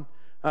goes on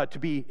to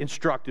be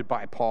instructed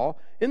by Paul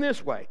in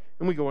this way.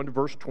 And we go into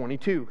verse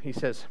 22. He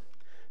says,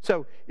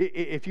 so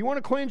if you want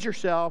to cleanse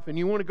yourself and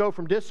you want to go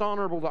from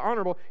dishonorable to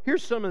honorable,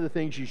 here's some of the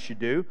things you should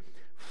do.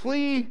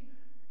 Flee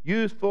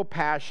youthful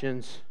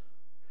passions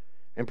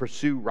and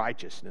pursue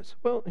righteousness.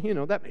 Well,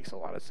 that makes a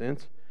lot of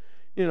sense.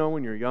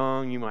 When you're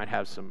young, you might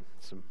have some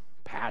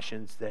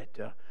passions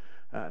that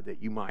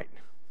you might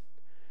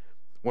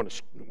want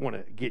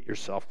to get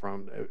yourself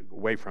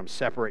away from,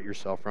 separate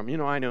yourself from.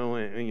 I know,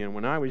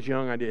 when I was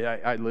young,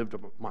 I lived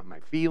my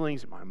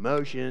feelings and my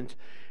emotions,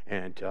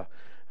 and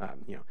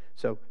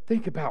so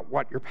think about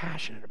what you're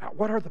passionate about.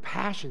 What are the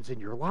passions in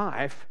your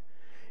life?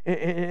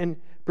 And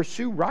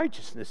pursue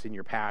righteousness in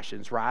your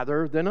passions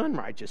rather than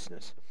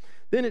unrighteousness.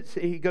 Then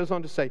he goes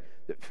on to say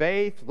that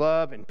faith,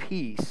 love, and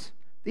peace,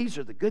 these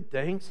are the good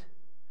things.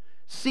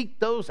 Seek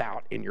those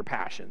out in your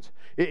passions.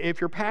 If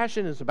your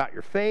passion is about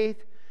your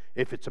faith,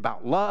 if it's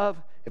about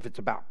love, if it's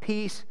about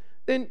peace,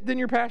 then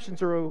your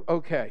passions are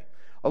okay.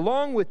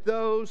 Along with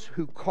those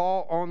who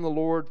call on the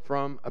Lord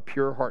from a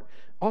pure heart.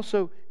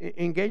 Also,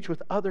 engage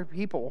with other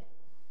people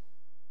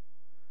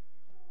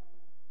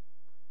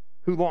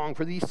who long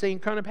for these same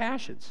kind of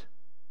passions.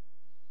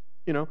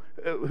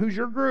 Who's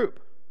your group?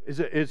 Is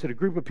it a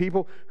group of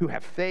people who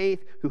have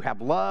faith, who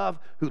have love,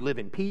 who live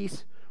in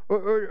peace?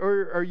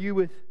 Or are you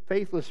with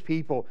faithless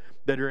people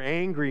that are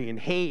angry and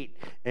hate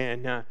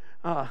and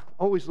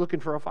always looking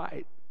for a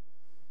fight?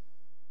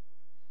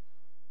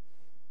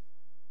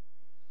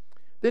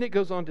 Then it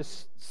goes on to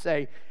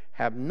say,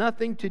 have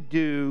nothing to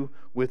do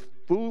with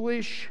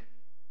foolish,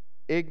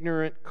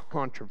 ignorant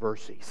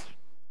controversies.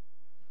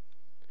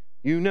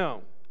 You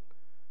know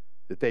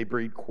that they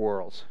breed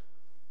quarrels.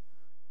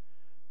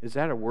 Is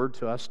that a word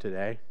to us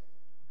today?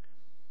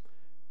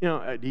 You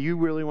know, do you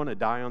really want to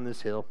die on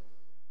this hill?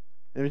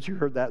 Haven't you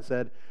heard that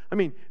said? I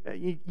mean,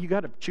 you got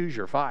to choose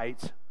your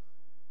fights.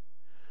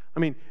 I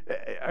mean,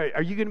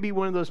 are you going to be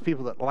one of those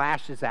people that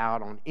lashes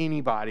out on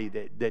anybody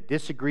that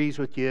disagrees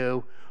with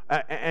you?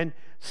 And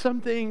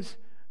some things,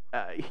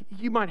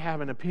 you might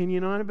have an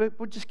opinion on it,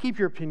 but just keep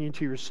your opinion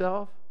to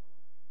yourself.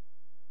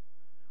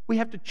 We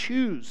have to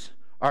choose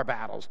our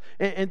battles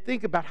and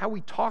think about how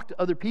we talk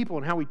to other people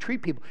and how we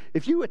treat people.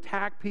 If you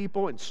attack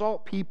people,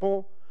 insult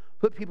people,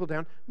 put people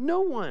down, no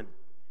one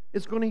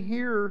is going to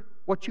hear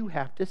what you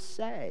have to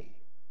say.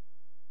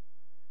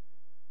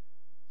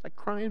 It's like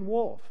crying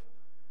wolf.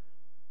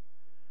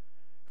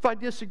 If I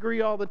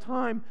disagree all the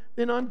time,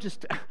 then I'm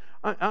just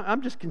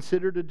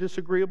considered a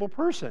disagreeable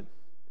person.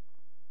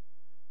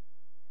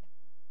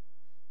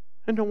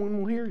 And no one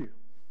will hear you.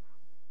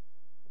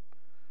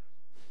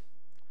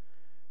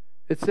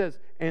 It says,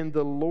 and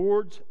the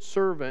Lord's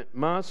servant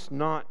must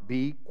not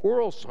be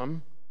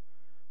quarrelsome,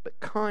 but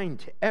kind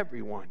to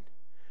everyone,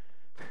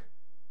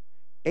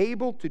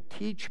 able to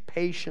teach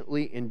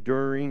patiently,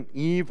 enduring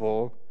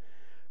evil,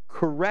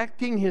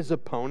 correcting his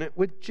opponent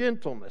with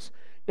gentleness.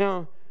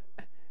 Now,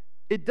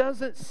 it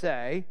doesn't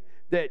say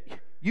that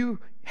you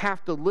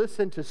have to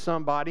listen to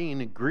somebody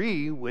and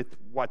agree with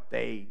what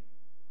they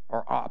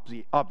are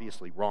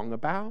obviously wrong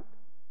about.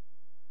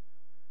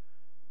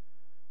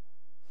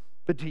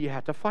 But do you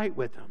have to fight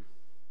with them?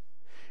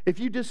 If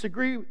you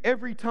disagree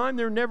every time,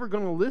 they're never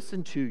going to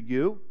listen to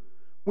you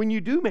when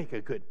you do make a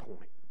good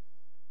point.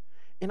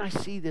 And I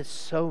see this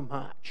so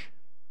much.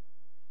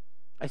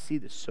 I see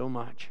this so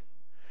much.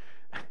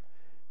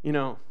 You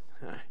know,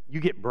 you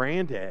get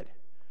branded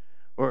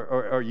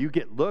or you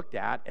get looked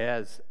at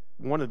as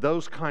one of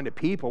those kind of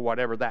people,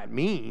 whatever that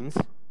means.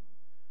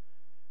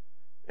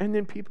 And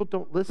then people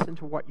don't listen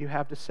to what you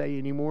have to say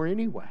anymore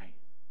anyway.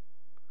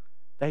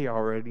 They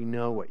already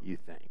know what you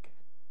think,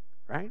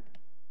 right?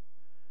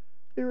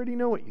 They already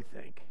know what you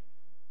think.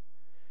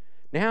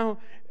 Now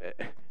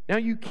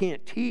you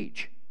can't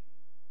teach.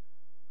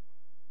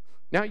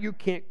 Now you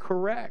can't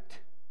correct.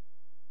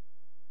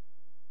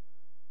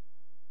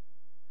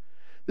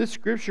 This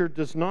scripture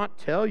does not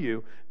tell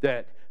you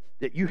that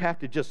you have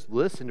to just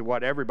listen to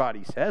what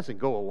everybody says and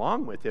go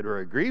along with it or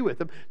agree with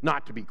them,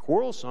 not to be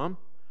quarrelsome.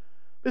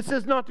 It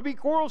says not to be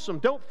quarrelsome.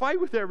 Don't fight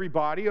with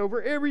everybody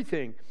over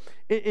everything.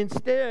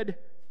 Instead,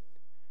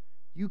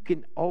 you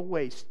can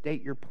always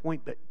state your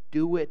point, but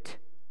do it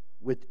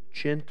with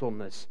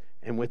gentleness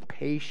and with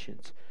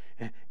patience,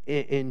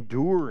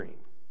 enduring,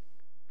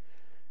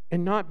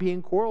 and not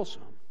being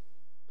quarrelsome.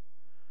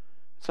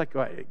 It's like,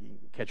 what, you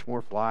can catch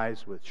more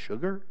flies with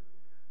sugar?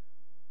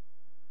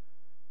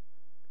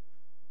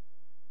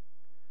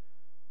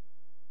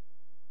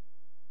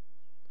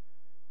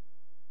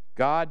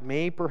 God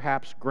may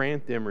perhaps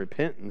grant them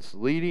repentance,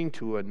 leading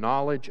to a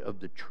knowledge of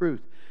the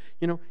truth.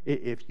 You know,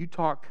 if you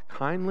talk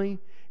kindly,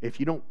 if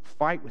you don't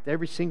fight with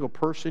every single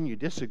person you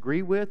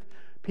disagree with,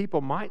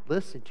 people might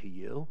listen to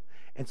you,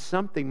 and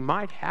something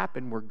might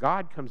happen where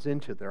God comes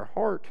into their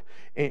heart,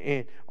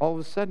 and all of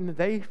a sudden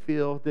they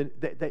feel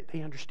that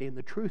they understand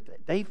the truth.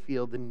 They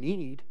feel the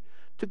need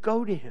to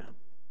go to Him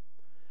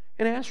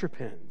and ask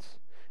repentance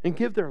and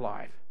give their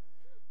life,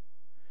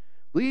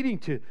 leading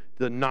to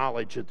the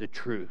knowledge of the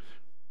truth.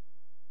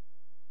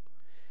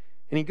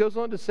 And he goes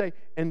on to say,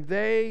 and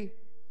they,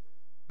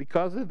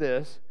 because of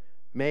this,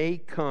 may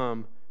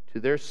come to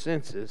their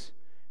senses.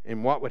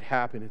 And what would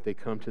happen if they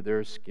come to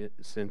their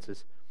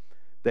senses?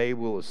 They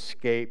will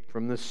escape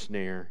from the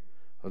snare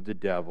of the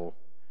devil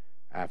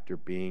after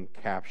being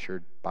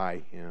captured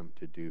by him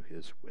to do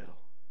his will.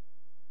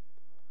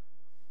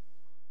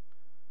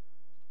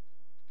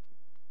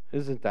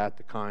 Isn't that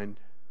the kind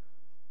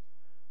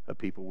of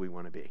people we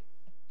want to be?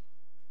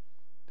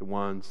 The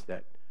ones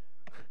that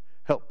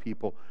help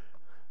people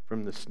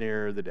from the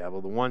snare of the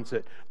devil, the ones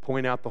that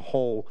point out the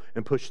hole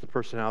and push the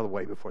person out of the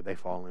way before they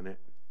fall in it.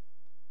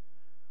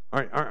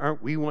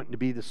 Aren't we wanting to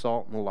be the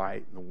salt and the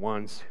light and the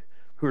ones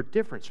who are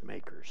difference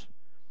makers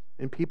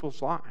in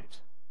people's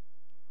lives?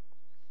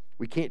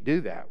 We can't do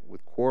that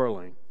with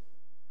quarreling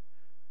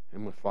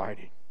and with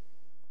fighting.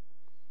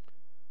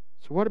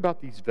 So what about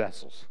these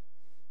vessels?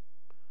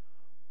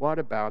 What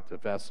about the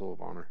vessel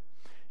of honor?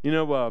 You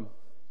know,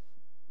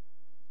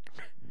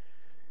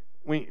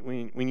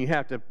 when you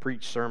have to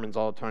preach sermons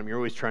all the time, you're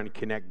always trying to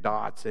connect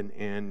dots,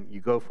 and you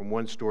go from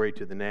one story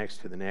to the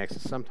next, and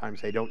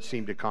sometimes they don't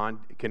seem to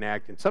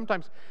connect, and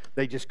sometimes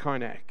they just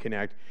kind of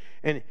connect.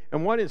 And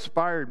what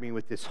inspired me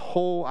with this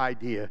whole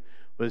idea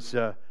was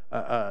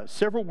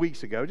several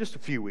weeks ago, just a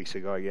few weeks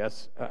ago, I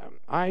guess,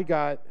 I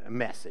got a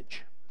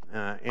message,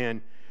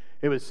 and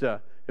it was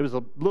it was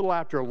a little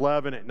after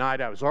 11 at night.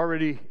 I was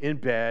already in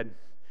bed,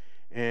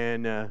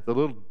 and the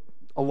little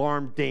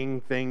alarm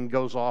ding thing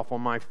goes off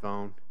on my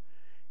phone.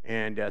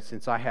 And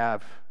since I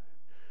have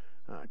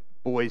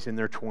boys in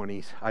their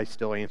 20s, I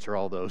still answer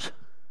all those.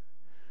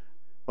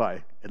 Well,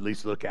 I at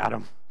least look at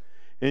them.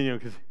 And,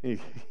 because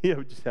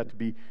you just have to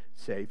be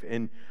safe.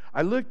 And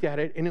I looked at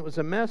it, and it was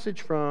a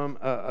message from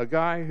a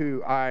guy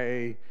who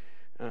I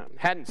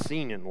hadn't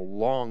seen in a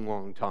long,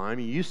 long time.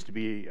 He used to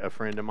be a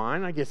friend of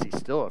mine. I guess he's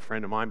still a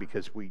friend of mine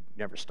because we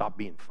never stopped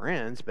being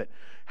friends, but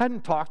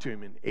hadn't talked to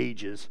him in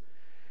ages.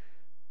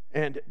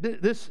 And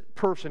this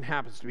person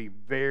happens to be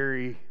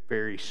very,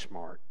 very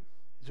smart.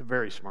 He's a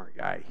very smart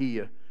guy.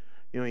 He,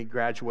 he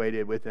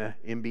graduated with an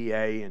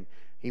MBA, and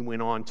he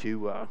went on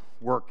to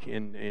work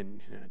in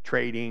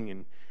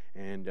trading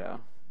and a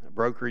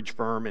brokerage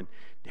firm, and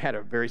had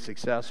a very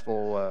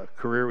successful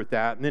career with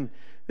that. And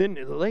then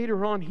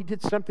later on, he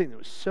did something that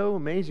was so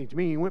amazing to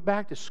me. He went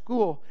back to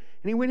school,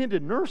 and he went into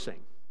nursing.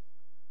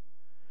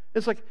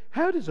 It's like,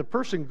 how does a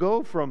person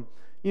go from,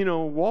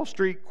 Wall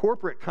Street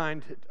corporate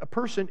kind, a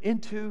person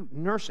into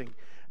nursing?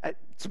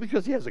 It's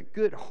because he has a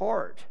good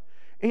heart.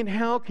 And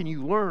how can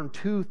you learn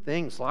two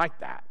things like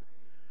that?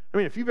 I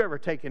mean, if you've ever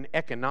taken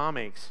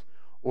economics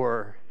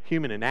or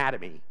human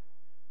anatomy,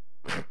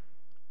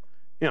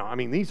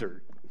 these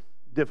are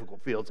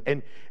difficult fields.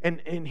 And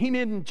he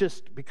didn't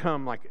just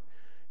become like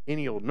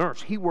any old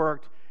nurse. He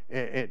worked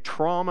at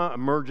trauma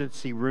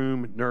emergency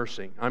room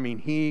nursing. I mean,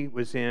 he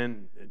was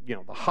in,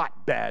 the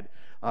hotbed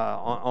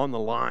on the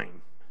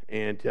line.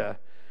 And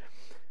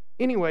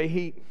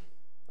anyway,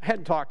 I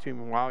hadn't talked to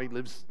him in a while. He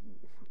lives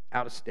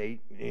out of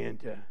state.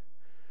 And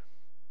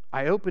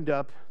I opened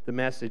up the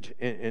message,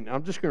 and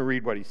I'm just going to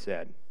read what he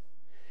said.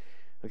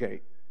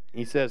 Okay.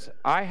 He says,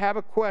 I have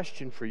a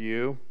question for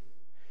you,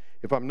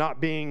 if I'm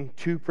not being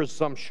too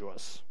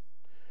presumptuous.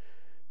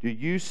 Do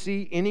you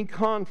see any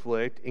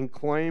conflict in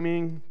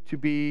claiming to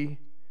be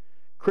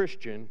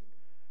Christian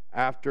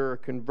after a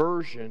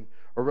conversion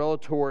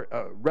or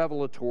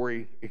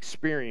revelatory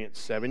experience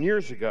 7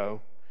 years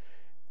ago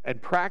and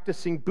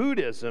practicing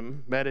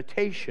Buddhism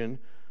meditation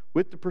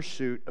with the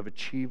pursuit of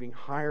achieving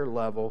higher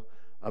level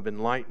of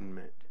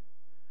enlightenment,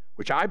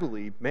 which I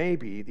believe may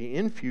be the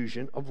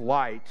infusion of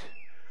light,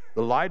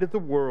 the light of the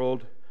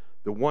world,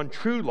 the one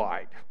true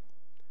light?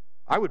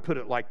 I would put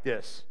it like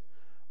this: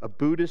 a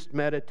Buddhist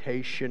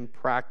meditation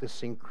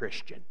practicing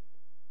Christian.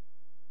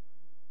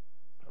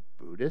 A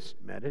Buddhist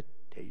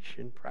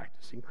meditation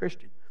practicing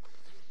Christian.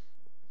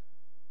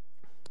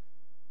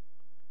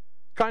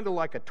 Kind of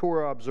like a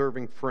Torah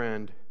observing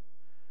friend,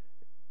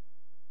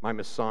 a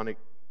Masonic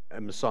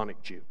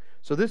Jew.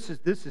 So this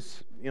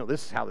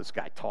is how this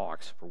guy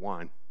talks, for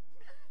one.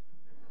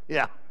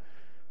 Yeah,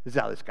 this is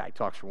how this guy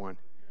talks, for one.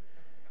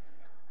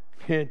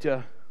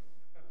 And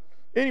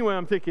anyway,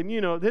 I'm thinking,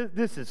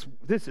 this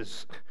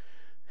is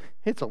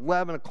it's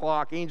 11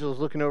 o'clock. Angel's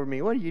looking over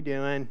me. What are you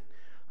doing?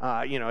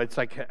 It's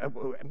like,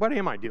 what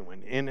am I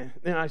doing? And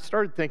then I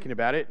started thinking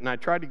about it, and I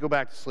tried to go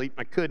back to sleep.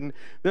 I couldn't.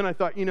 Then I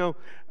thought,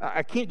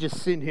 I can't just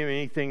send him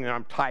anything that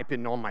I'm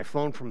typing on my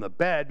phone from the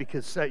bed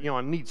because, I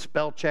need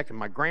spell check and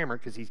my grammar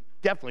because he's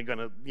definitely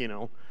going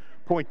to,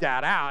 point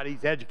that out.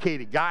 He's an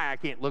educated guy. I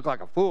can't look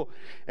like a fool.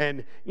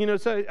 And,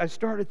 so I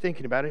started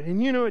thinking about it,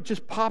 and, it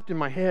just popped in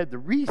my head the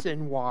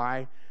reason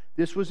why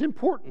this was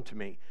important to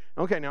me.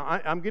 Okay, now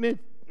I'm going to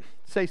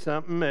say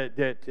something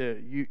that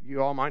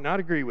you all might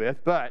not agree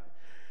with, but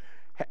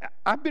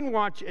I've been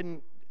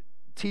watching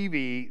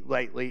TV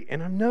lately,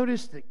 and I've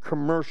noticed that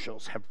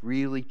commercials have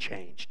really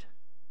changed.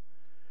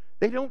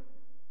 They don't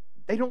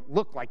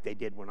look like they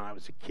did when I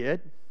was a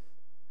kid.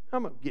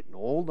 I'm getting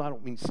old. I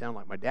don't mean to sound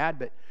like my dad,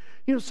 but,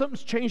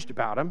 something's changed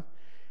about them.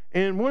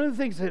 And one of the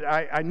things that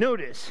I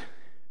notice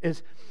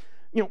is,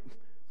 the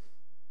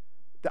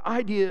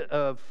idea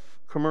of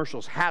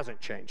commercials hasn't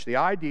changed. The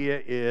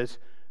idea is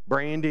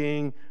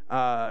branding,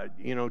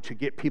 to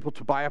get people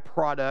to buy a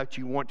product.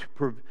 You want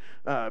to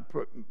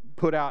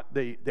put out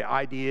the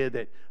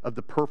idea of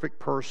the perfect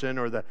person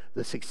or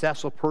the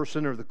successful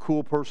person or the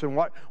cool person,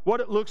 what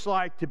it looks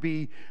like to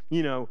be,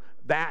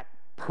 that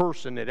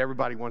person that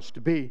everybody wants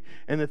to be.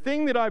 And the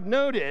thing that I've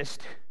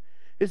noticed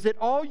is that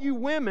all you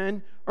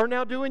women are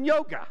now doing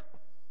yoga.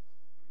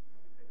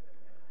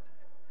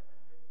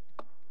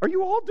 Are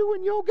you all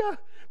doing yoga?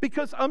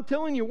 Because I'm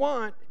telling you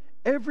what,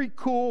 every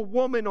cool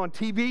woman on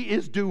TV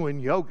is doing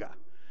yoga.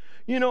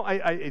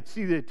 I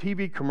see the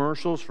TV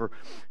commercials for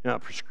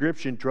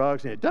prescription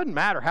drugs, and it doesn't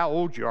matter how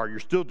old you are, you're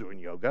still doing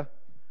yoga.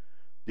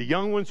 The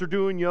young ones are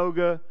doing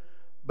yoga,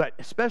 but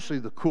especially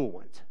the cool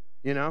ones,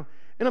 And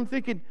I'm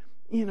thinking,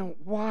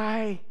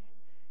 why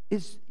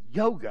is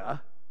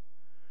yoga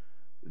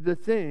the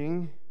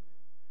thing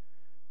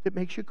that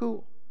makes you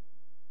cool?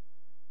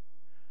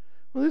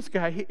 Well, this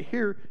guy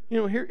here,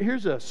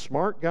 here's a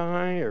smart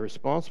guy, a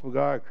responsible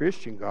guy, a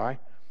Christian guy,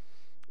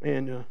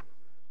 and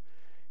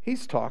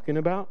he's talking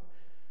about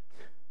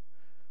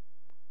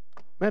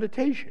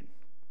meditation,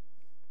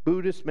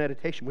 Buddhist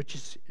meditation,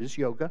 which is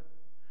yoga.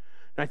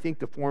 And I think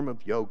the form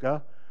of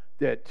yoga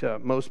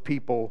that most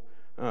people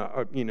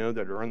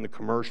that are on the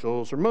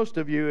commercials, or most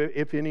of you,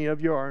 if any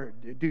of you are,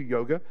 do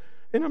yoga.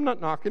 And I'm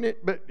not knocking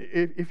it, but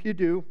if you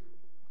do,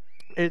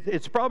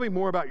 it's probably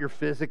more about your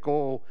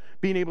physical,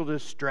 being able to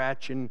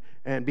stretch and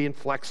being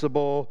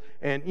flexible.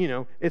 And,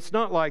 it's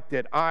not like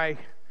that I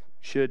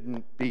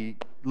shouldn't be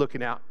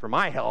looking out for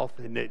my health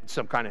in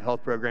some kind of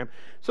health program.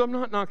 So I'm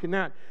not knocking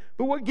that.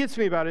 But what gets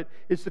me about it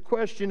is the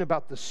question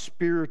about the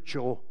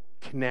spiritual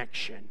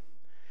connection.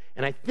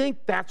 And I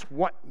think that's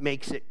what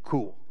makes it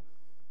cool.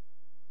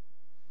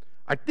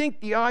 I think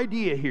the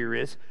idea here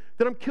is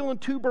that I'm killing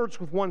two birds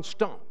with one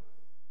stone.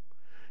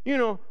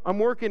 I'm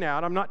working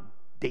out. I'm not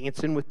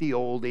dancing with the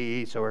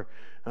oldies, or,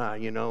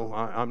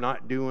 I'm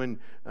not doing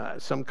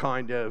some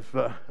kind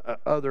of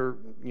other,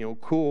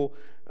 cool,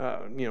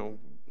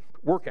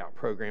 workout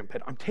program.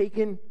 But I'm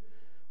taking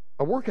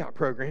a workout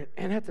program,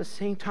 and at the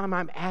same time,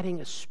 I'm adding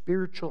a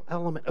spiritual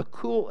element, a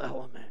cool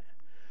element.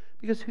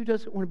 Because who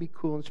doesn't want to be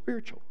cool and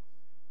spiritual?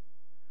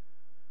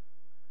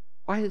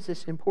 Why is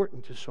this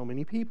important to so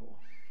many people?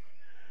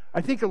 I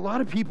think a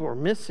lot of people are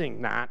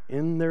missing that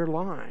in their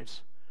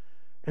lives.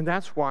 And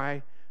that's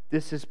why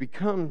this has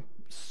become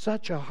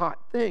such a hot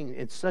thing.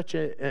 It's such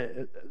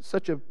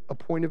a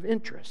point of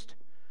interest.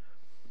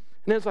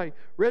 And as I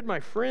read my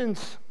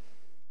friend's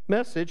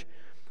message,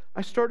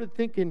 I started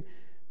thinking,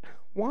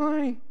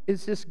 why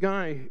is this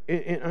guy,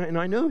 and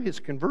I know his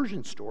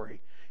conversion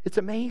story, it's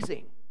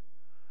amazing.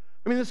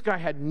 I mean, this guy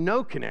had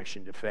no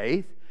connection to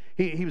faith.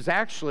 He was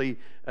actually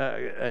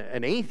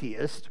an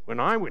atheist when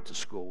I went to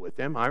school with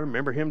him. I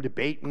remember him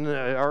debating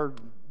our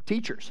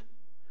teachers.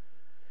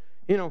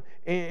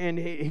 And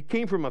he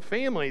came from a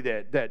family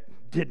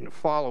that didn't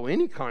follow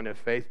any kind of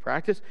faith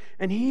practice.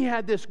 And he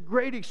had this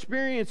great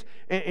experience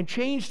and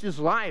changed his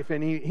life.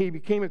 And he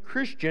became a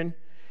Christian.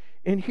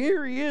 And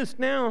here he is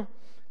now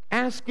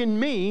asking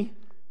me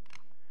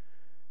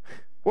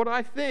what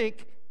I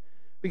think,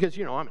 because,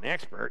 I'm an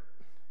expert,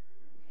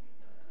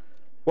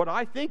 what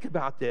I think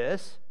about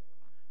this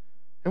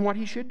and what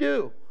he should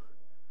do.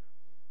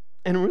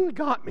 And it really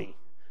got me.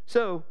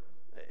 So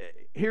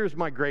here's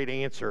my great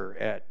answer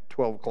at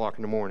 12 o'clock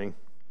in the morning.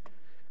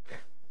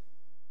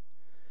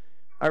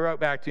 I wrote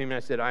back to him and I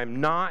said,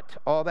 I'm not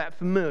all that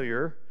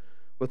familiar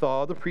with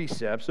all the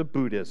precepts of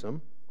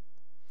Buddhism.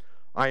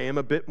 I am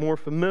a bit more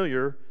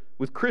familiar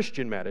with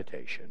Christian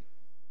meditation.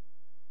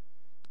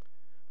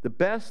 The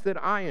best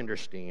that I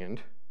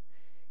understand,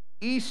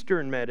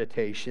 Eastern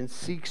meditation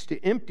seeks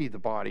to empty the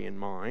body and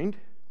mind,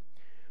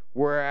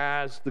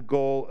 whereas the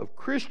goal of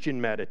Christian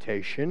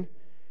meditation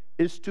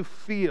is to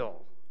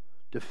feel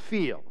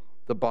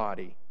the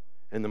body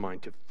and the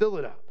mind, to fill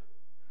it up.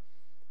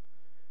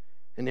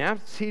 And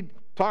after he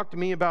talked to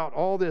me about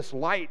all this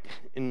light,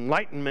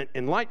 enlightenment,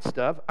 and light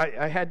stuff,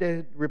 I had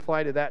to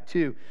reply to that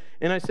too.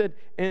 And I said,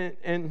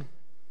 and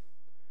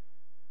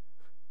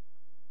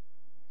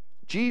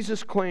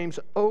Jesus claims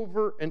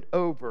over and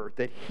over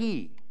that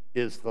he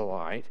is the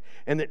light,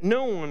 and that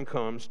no one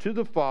comes to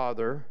the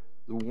Father,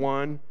 the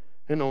one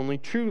and only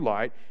true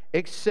light,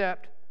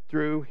 except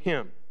through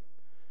him.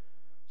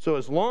 So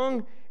as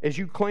long as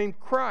you claim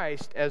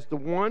Christ as the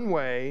one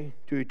way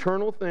to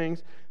eternal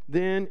things,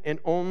 then and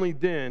only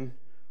then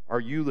are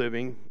you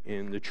living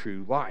in the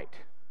true light.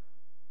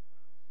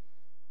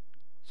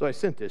 So I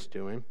sent this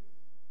to him.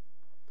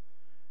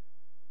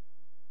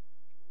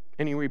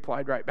 And he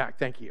replied right back,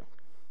 thank you.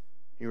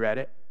 He read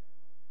it.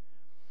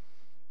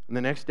 And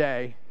the next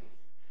day,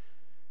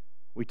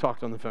 we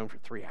talked on the phone for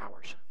 3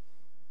 hours.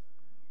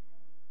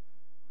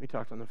 We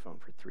talked on the phone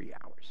for 3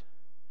 hours.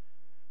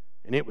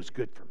 And it was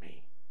good for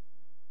me.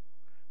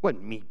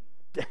 Wasn't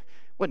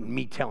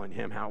me telling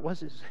him how it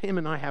was. It was him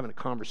and I having a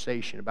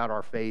conversation about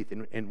our faith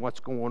and what's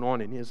going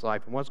on in his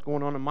life and what's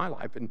going on in my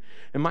life. And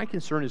my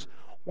concern is,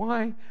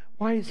 why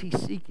is he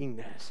seeking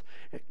this?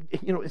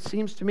 It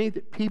seems to me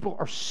that people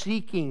are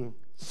seeking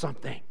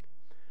something.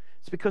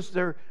 It's because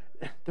they're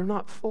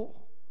not full.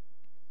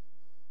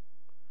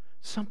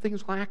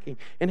 Something's lacking.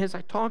 And as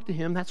I talked to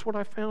him, that's what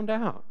I found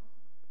out.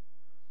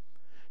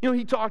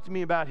 He talked to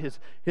me about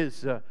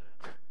his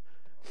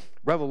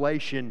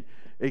revelation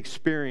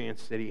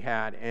experience that he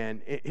had,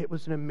 and it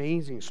was an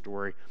amazing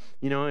story.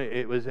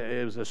 It was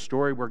a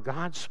story where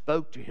God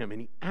spoke to him,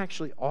 and he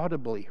actually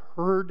audibly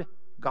heard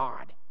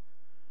God.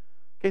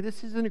 Okay,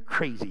 this isn't a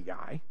crazy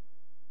guy.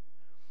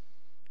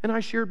 And I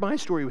shared my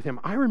story with him.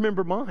 I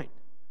remember mine.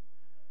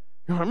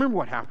 I remember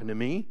what happened to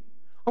me.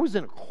 I was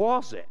in a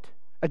closet,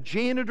 a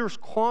janitor's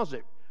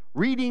closet,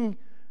 reading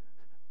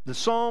the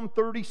Psalm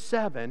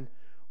 37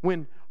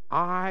 when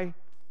I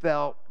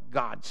felt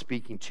God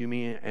speaking to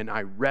me, and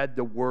I read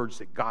the words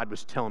that God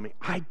was telling me.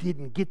 I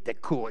didn't get the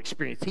cool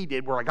experience he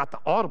did where I got the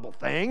audible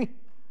thing.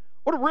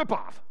 What a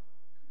ripoff.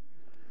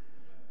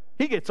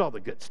 He gets all the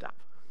good stuff.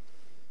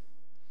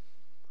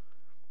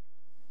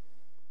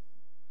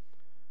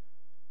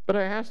 But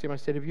I asked him, I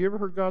said, have you ever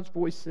heard God's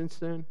voice since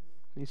then? And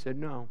he said,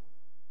 no.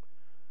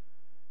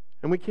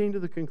 And we came to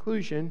the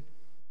conclusion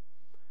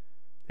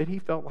that he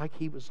felt like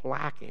he was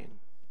lacking.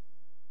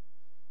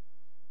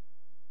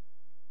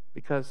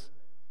 Because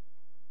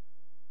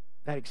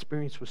that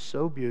experience was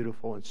so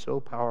beautiful and so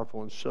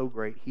powerful and so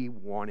great, he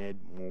wanted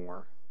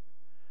more.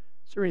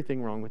 Is there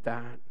anything wrong with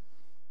that?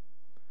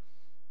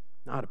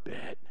 Not a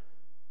bit.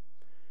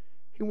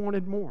 He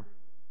wanted more.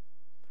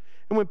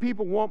 And when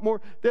people want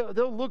more,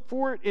 they'll look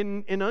for it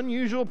in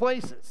unusual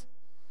places.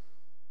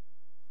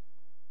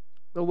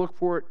 They'll look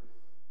for it.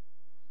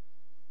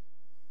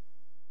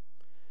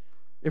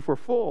 If we're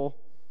full,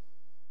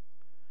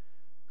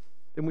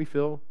 then we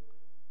feel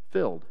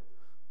filled.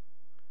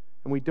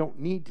 And we don't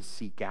need to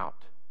seek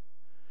out.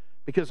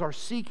 Because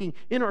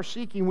in our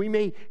seeking, we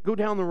may go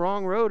down the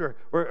wrong road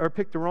or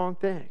pick the wrong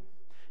thing.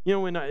 You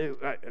know, when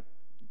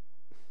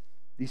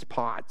these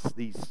pots,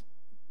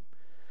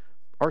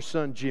 our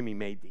son Jimmy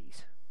made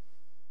these.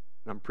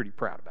 And I'm pretty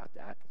proud about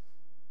that.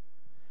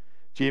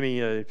 Jimmy,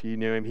 if you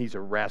knew him, he's a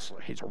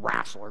wrestler. He's a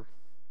wrestler.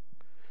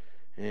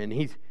 And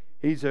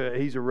he's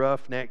a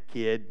roughneck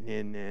kid,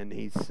 and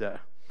he's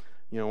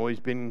always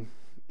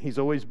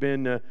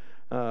been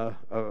a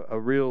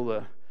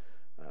real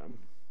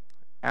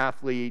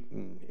athlete,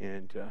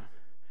 and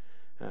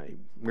he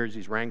wears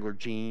these Wrangler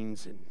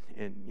jeans,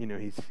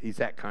 and he's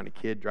that kind of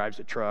kid. Drives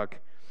a truck,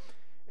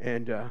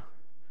 and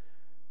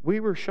we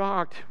were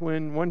shocked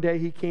when one day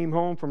he came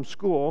home from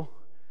school,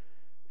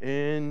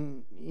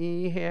 and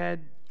he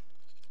had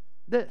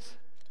this.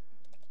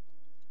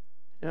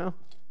 I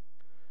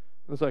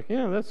was like,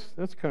 yeah,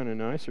 that's kind of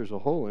nice. There's a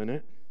hole in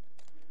it.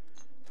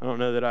 I don't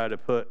know that I'd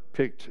have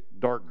picked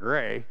dark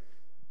gray.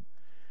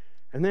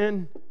 And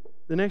then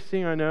the next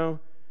thing I know,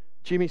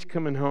 Jimmy's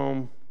coming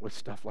home with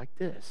stuff like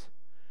this.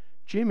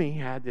 Jimmy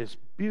had this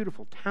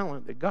beautiful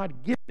talent that God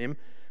had given him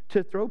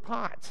to throw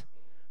pots.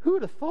 Who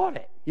would have thought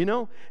it,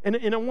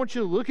 And I want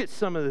you to look at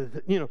some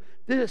of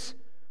this.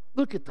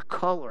 Look at the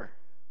color.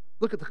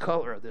 Look at the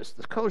color of this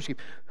color scheme.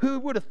 Who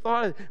would have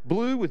thought of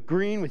blue with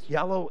green with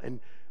yellow?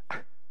 And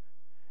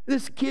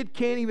this kid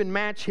can't even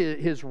match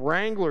his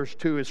Wranglers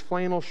to his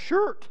flannel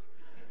shirt,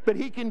 but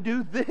he can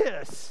do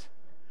this.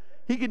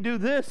 He can do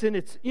this, and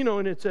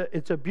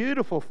it's a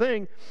beautiful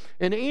thing.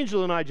 And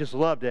Angel and I just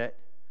loved it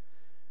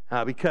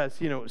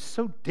because it was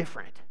so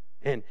different.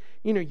 And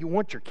you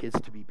want your kids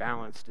to be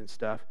balanced and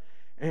stuff.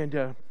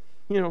 And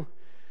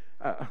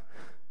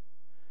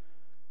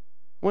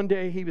one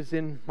day he was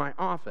in my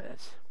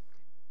office,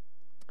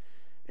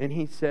 and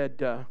he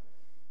said,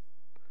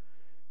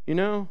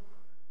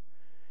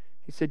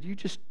 he said, you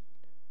just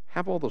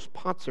have all those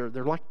pots there.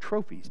 They're like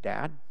trophies,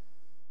 Dad.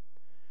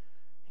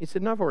 He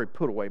said, and I've already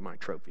put away my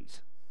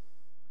trophies.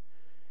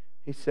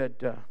 He said,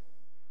 now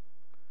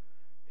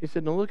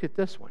look at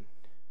this one.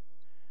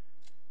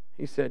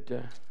 He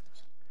said,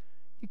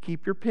 you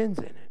keep your pins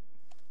in it.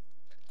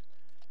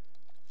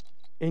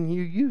 And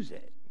you use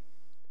it.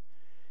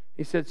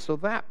 He said, so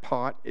that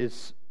pot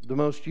is the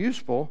most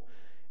useful,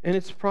 and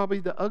it's probably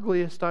the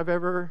ugliest I've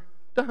ever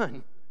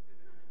done.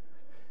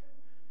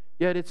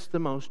 Yet it's the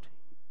most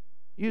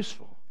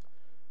useful.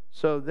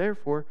 So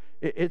therefore,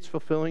 it's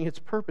fulfilling its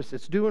purpose.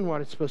 It's doing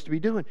what it's supposed to be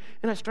doing.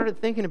 And I started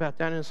thinking about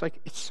that, and it's like,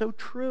 it's so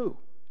true.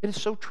 It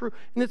is so true.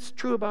 And it's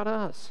true about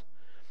us.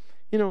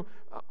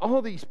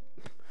 All these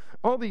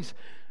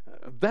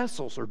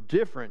vessels are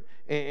different,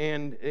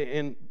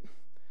 and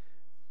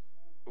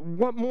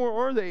what more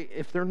are they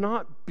if they're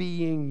not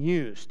being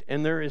used?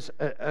 And there is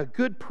a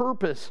good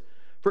purpose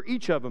for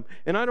each of them.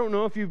 And I don't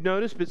know if you've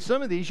noticed, but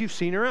some of these you've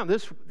seen around.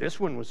 This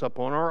one was up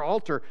on our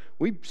altar.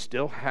 We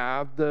still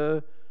have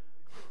the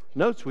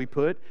notes we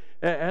put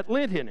at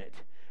Lent in it.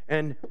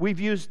 And we've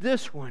used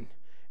this one.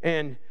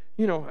 And,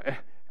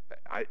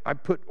 I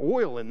put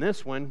oil in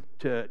this one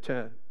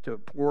to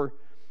pour.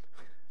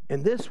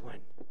 And this one,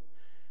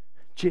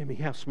 Jimmy,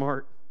 how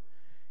smart.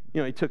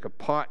 He took a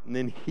pot and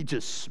then he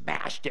just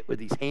smashed it with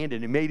his hand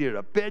and he made it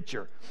a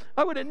pitcher.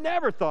 I would have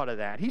never thought of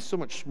that. He's so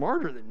much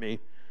smarter than me.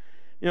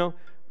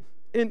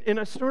 And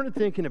I started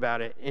thinking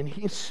about it, and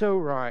he's so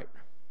right.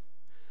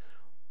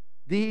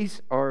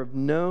 These are of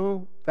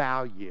no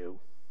value.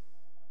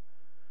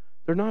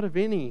 They're not of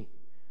any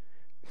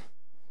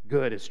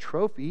good as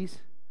trophies.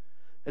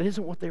 That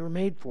isn't what they were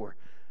made for.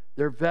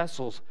 They're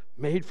vessels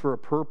made for a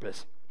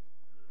purpose.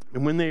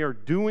 And when they are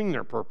doing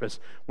their purpose,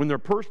 when their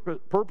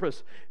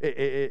purpose,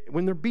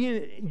 when they're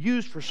being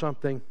used for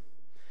something,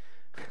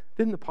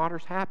 then the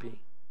potter's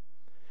happy.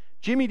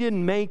 Jimmy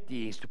didn't make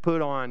these to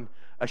put on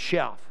a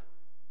shelf.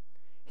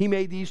 He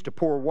made these to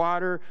pour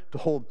water, to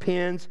hold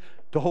pins,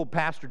 to hold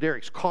Pastor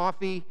Dereck's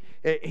coffee.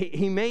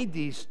 He made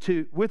these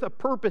with a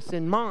purpose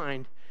in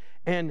mind,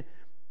 and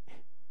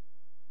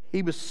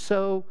he was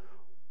so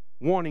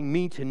wanting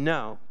me to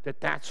know that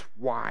that's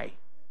why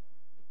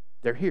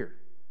they're here.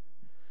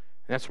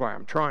 And that's why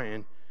I'm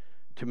trying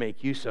to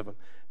make use of them.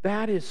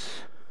 That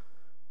is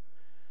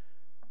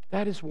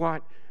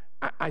what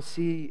I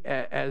see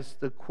as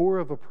the core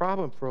of a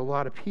problem for a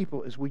lot of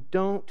people, is we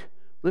don't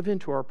live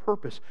into our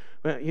purpose.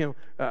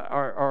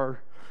 Our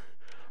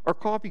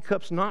coffee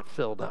cup's not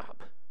filled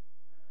up.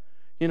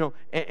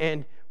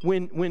 And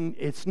when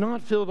it's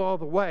not filled all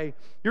the way,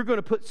 you're going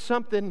to put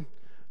something,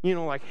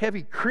 like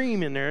heavy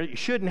cream in there that you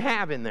shouldn't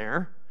have in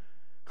there.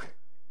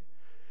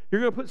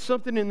 You're going to put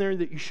something in there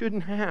that you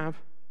shouldn't have.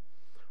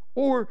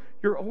 Or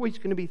you're always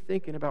going to be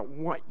thinking about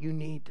what you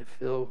need to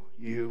fill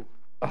you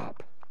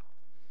up.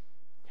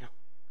 Yeah.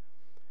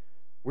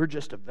 We're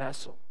just a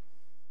vessel.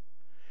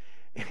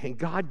 And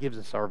God gives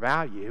us our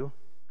value.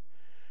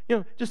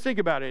 Just think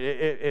about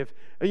it.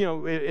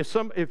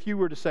 If you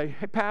were to say,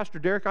 "Hey, Pastor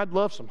Dereck, I'd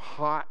love some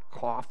hot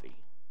coffee."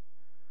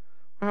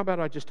 How about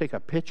I just take a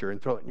pitcher and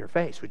throw it in your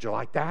face? Would you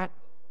like that?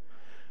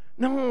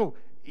 No,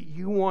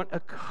 you want a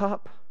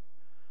cup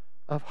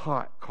of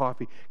hot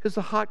coffee, because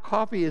the hot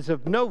coffee is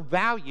of no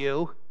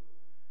value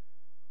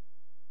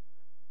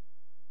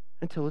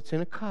until it's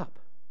in a cup,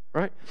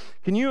 right?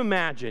 Can you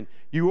imagine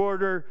you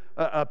order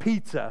a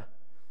pizza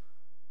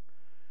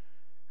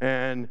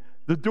and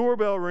the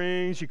doorbell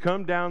rings, you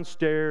come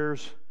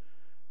downstairs,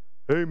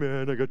 "Hey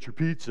man, I got your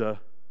pizza."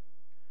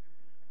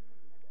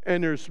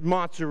 And there's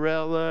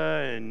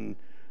mozzarella and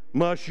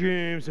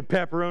mushrooms and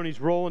pepperonis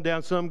rolling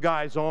down some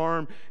guy's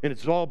arm, and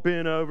it's all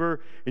bent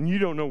over, and you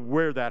don't know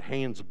where that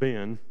hand's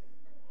been.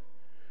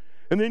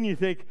 And then you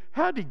think,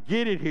 how'd he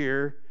get it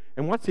here,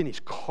 and what's in his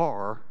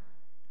car?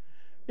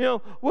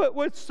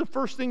 What's the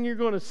first thing you're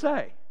going to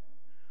say?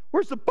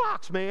 "Where's the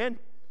box, man?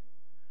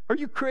 Are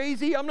you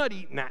crazy? I'm not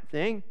eating that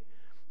thing."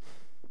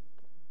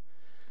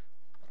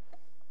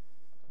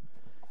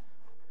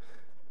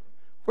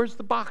 Where's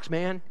the box,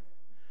 man?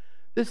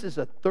 This is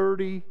a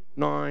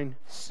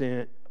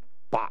 39-cent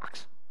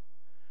box.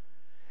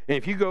 And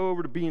if you go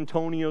over to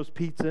Biantonio's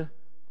Pizza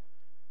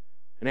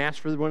and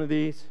ask for one of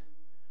these,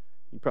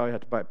 you probably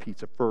have to buy a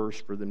pizza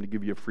first for them to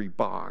give you a free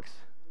box.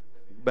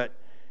 But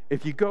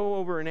if you go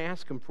over and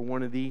ask them for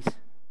one of these,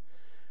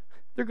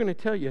 they're going to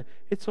tell you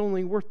it's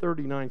only worth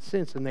 39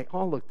 cents, and they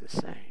all look the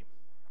same.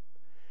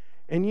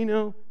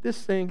 And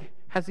this thing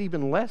has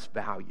even less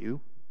value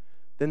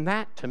than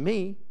that to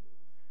me.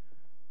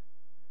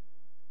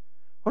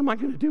 What am I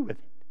going to do with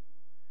it?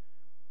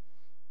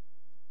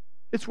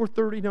 It's worth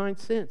 39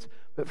 cents.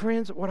 But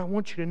friends, what I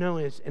want you to know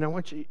is, and I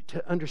want you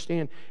to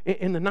understand,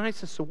 in the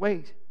nicest of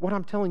ways, what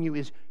I'm telling you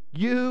is,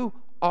 you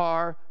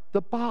are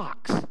the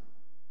box.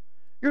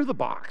 You're the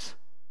box.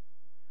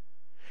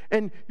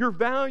 And your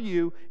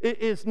value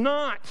is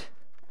not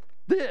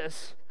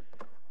this.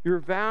 Your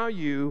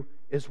value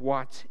is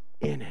what's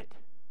in it.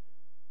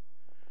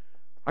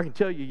 I can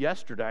tell you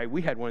yesterday,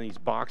 we had one of these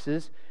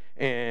boxes,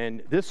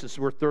 and this is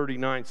worth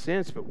 39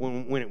 cents, but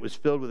when it was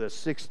filled with a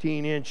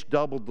 16-inch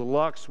double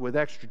deluxe with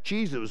extra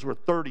cheese, it was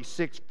worth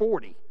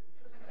 $36.40.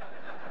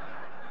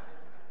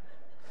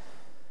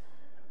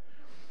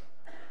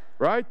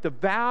 Right? The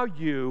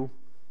value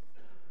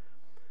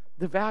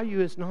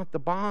is not the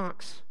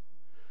box.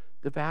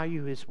 The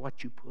value is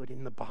what you put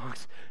in the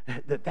box.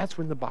 That's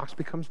when the box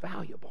becomes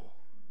valuable.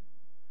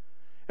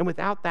 And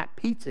without that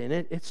pizza in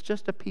it, it's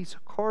just a piece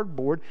of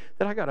cardboard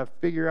that I got to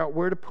figure out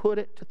where to put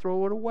it to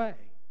throw it away.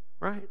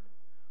 Right?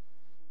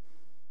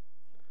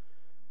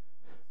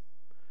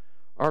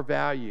 Our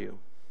value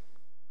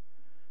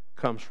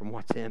comes from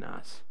what's in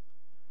us.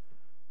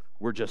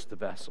 We're just the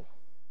vessel.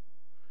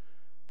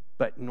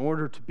 But in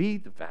order to be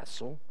the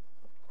vessel,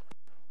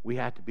 we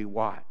have to be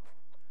what?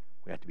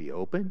 We have to be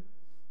open.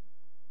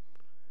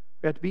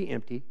 We have to be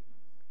emptied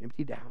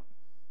out.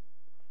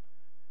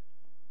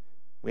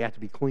 We have to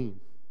be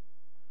clean.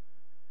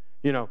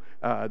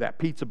 That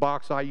pizza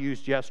box I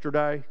used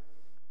yesterday,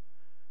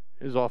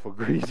 it was awful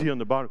greasy on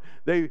the bottom.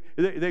 They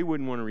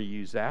wouldn't want to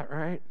reuse that,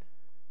 right?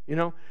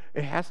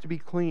 It has to be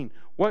clean.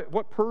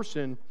 What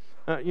person,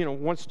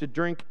 wants to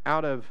drink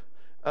out of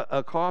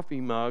a coffee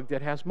mug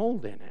that has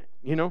mold in it?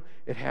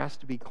 It has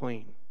to be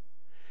clean.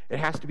 It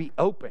has to be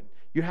open.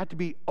 You have to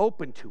be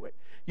open to it.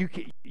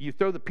 You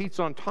throw the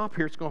pizza on top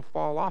here, it's going to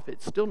fall off.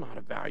 It's still not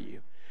of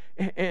value.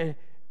 And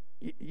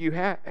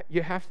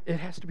it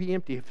has to be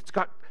empty. If it's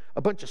got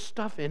a bunch of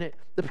stuff in it,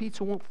 the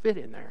pizza won't fit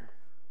in there.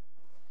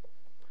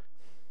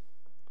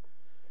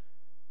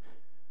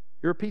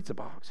 You're a pizza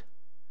box.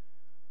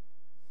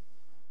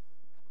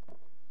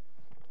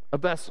 A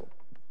vessel.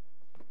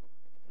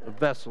 A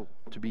vessel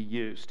to be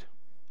used.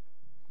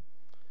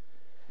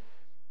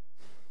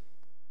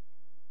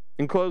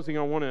 In closing,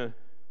 I want to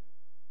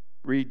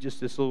read just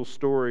this little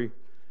story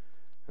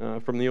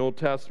from the Old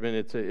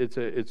Testament.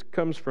 It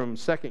comes from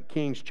 2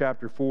 Kings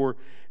chapter 4,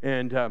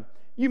 and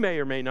you may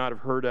or may not have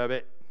heard of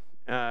it.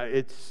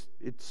 It's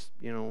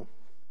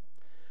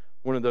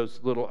one of those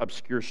little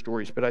obscure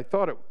stories, but I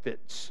thought it fit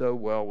so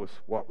well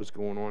with what was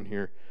going on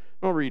here.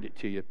 I'll read it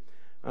to you.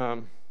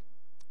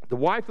 The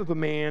wife of a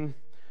man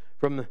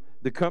from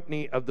the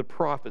company of the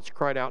prophets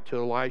cried out to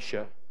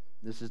Elisha.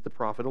 This is the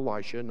prophet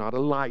Elisha, not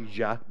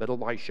Elijah, but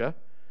Elisha.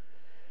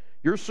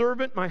 "Your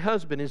servant, my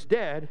husband, is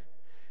dead,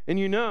 and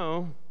you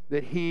know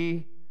that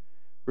he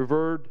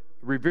revered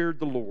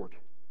the Lord.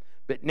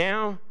 But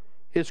now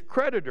his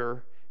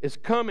creditor is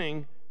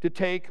coming to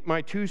take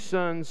my 2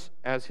 sons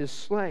as his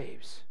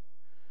slaves."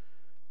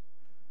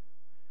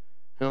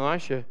 And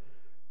Elisha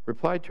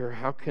replied to her,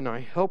 "How can I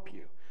help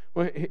you?"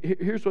 Well,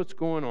 here's what's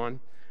going on.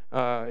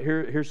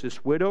 Here's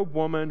this widowed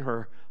woman.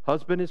 Her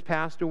husband has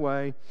passed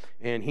away,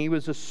 and he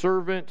was a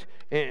servant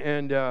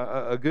and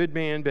a good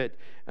man, but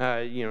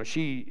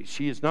she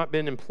has not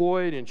been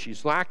employed, and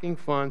she's lacking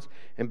funds.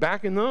 And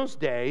back in those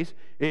days,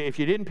 if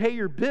you didn't pay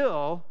your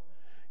bill,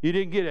 you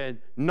didn't get a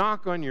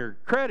knock on your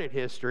credit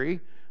history,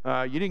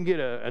 you didn't get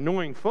an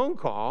annoying phone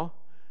call,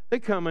 they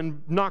come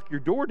and knock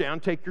your door down,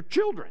 take your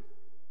children.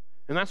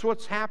 And that's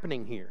what's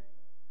happening here.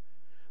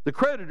 The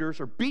creditors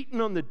are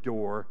beating on the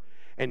door,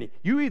 and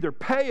you either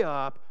pay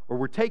up or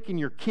we're taking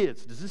your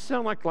kids. Does this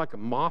sound like a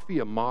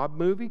mafia mob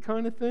movie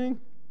kind of thing?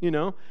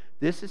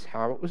 This is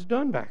how it was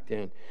done back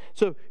then.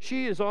 So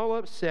she is all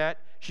upset.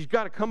 She's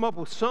got to come up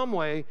with some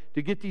way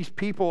to get these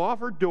people off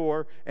her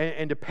door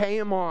and to pay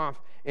them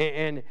off.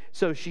 And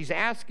so she's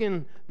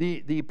asking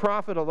the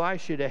prophet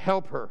Elisha to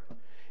help her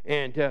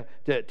and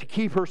to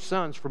keep her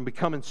sons from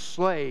becoming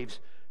slaves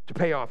to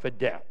pay off a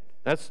debt.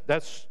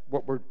 That's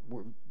what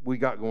we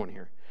got going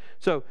here.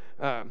 So,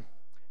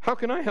 how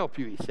can I help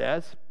you, he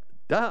says.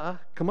 Duh,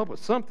 come up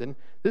with something.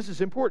 This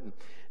is important.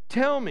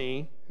 Tell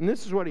me, and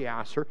this is what he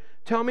asks her,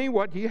 tell me,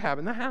 what do you have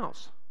in the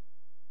house?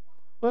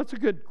 Well, that's a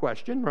good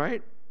question,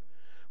 right?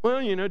 Well,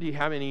 do you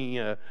have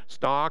any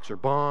stocks or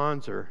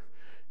bonds or,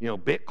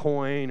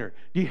 Bitcoin, or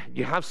do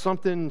you have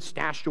something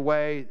stashed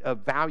away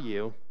of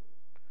value?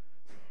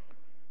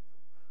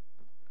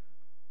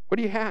 What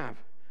do you have?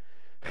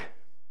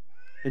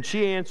 And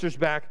she answers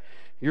back,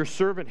 your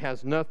servant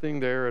has nothing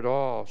there at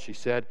all, she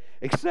said,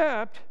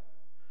 except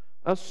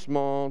a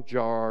small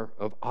jar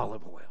of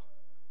olive oil.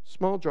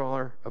 Small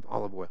jar of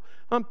olive oil.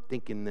 I'm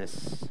thinking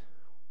this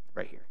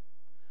right here.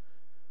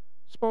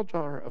 Small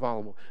jar of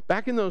olive oil.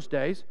 Back in those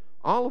days,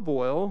 olive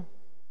oil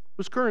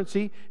was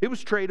currency. It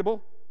was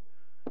tradable.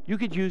 You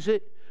could use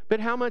it. But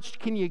how much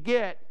can you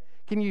get?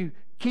 Can you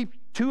keep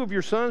 2 of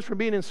your sons from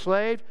being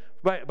enslaved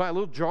by a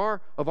little jar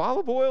of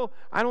olive oil?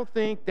 I don't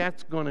think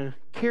that's going to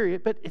carry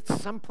it, but it's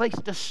some place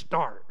to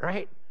start,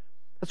 right?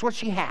 That's what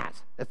she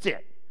has. That's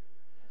it.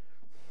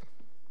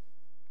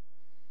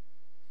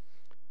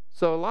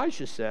 So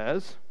Elisha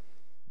says,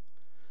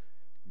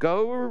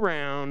 go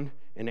around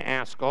and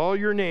ask all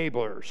your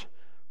neighbors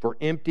for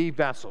empty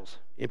vessels,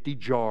 empty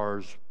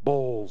jars,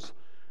 bowls,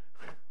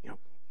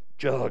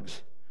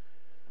 jugs.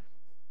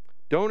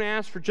 Don't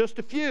ask for just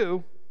a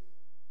few,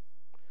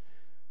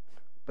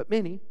 but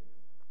many.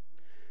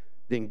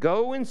 Then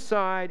go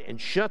inside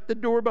and shut the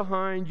door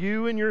behind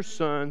you and your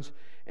sons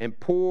and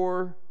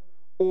pour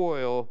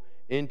oil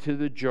into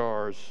the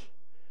jars.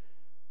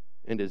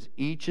 And as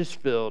each is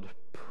filled,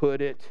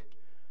 put it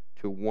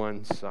to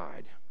one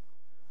side.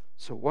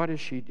 So what is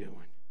she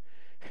doing?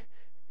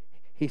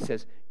 He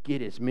says,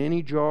 get as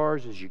many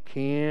jars as you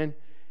can.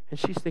 And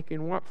she's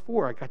thinking, what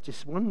for? I got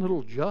just one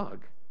little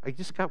jug. I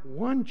just got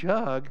one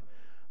jug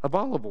of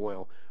olive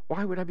oil.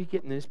 Why would I be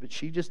getting this? But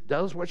she just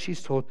does what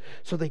she's told.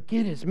 So they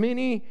get as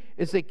many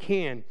as they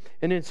can.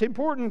 And it's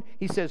important,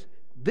 he says,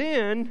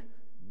 then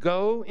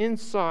go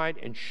inside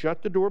and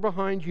shut the door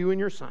behind you and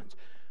your sons.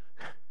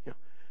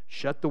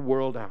 Shut the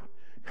world out.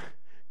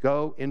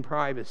 Go in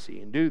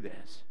privacy and do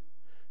this.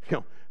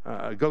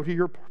 Go to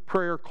your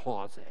prayer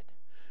closet.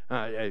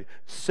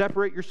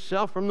 Separate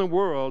yourself from the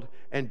world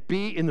and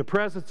be in the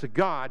presence of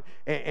God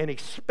and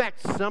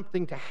expect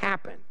something to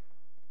happen.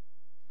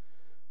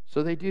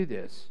 So they do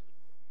this.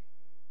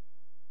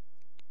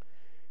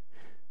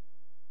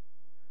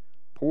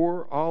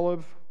 Pour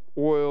olive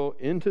oil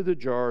into the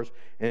jars,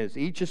 and as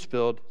each is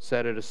filled,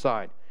 set it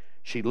aside.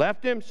 She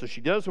left him, so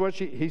she does what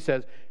he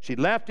says. She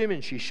left him,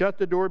 and she shut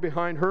the door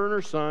behind her and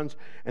her sons,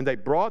 and they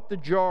brought the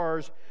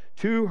jars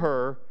to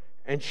her,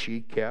 and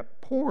she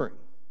kept pouring.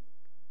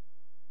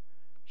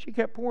 She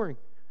kept pouring.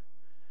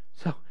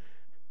 So,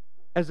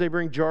 as they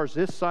bring jars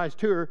this size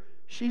to her,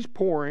 she's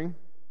pouring,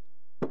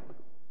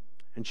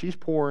 and she's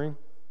pouring,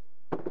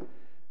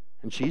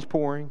 and she's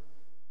pouring,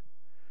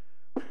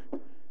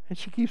 and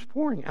she keeps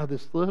pouring out of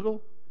this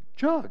little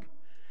jug.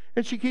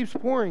 And she keeps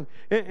pouring.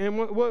 And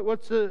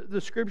what's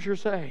the scripture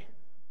say?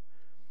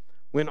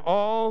 When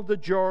all the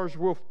jars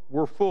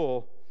were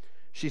full,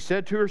 she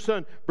said to her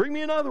son, bring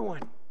me another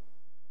one.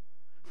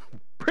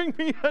 Bring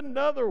me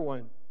another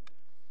one.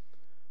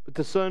 But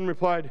the son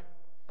replied,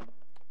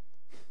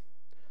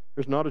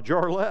 there's not a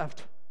jar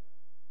left.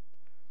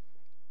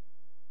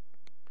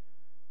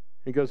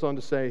 He goes on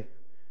to say,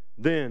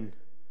 then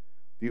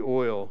the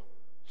oil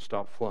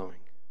stopped flowing.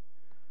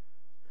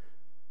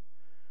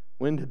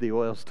 When did the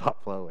oil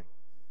stop flowing?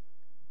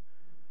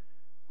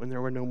 When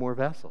there were no more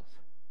vessels.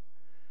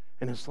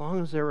 And as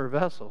long as there were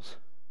vessels,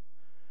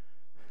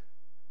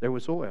 there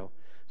was oil.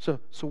 So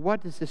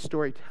what does this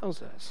story tell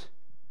us?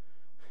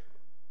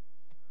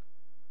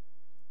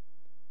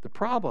 The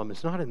problem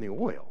is not in the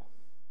oil.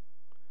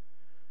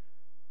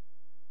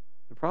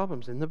 The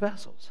problem's in the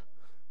vessels.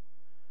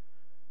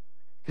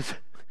 Because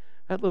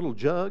that little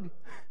jug,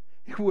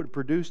 it would have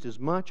produced as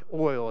much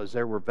oil as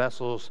there were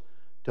vessels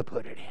to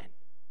put it in.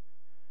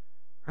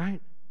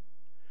 Right?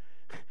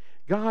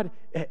 God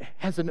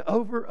has an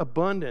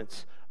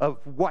overabundance of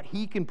what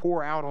He can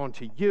pour out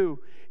onto you.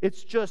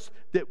 It's just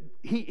that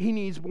He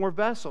needs more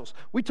vessels.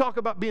 We talk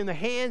about being the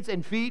hands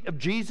and feet of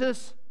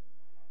Jesus.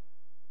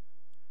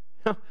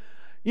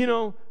 You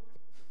know,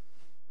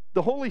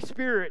 the Holy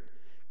Spirit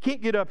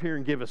can't get up here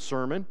and give a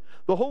sermon.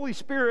 The Holy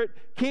Spirit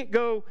can't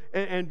go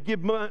and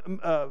give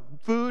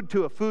food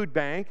to a food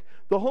bank.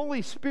 The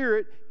Holy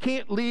Spirit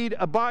can't lead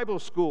a Bible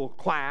school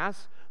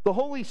class. The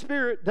Holy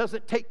Spirit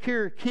doesn't take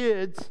care of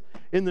kids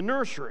in the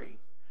nursery.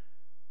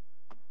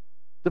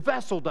 The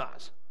vessel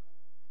does.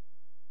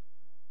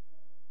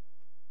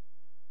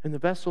 And the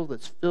vessel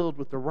that's filled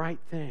with the right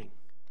thing,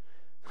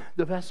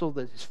 the vessel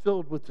that is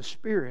filled with the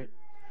Spirit,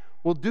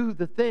 will do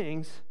the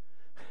things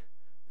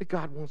that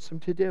God wants them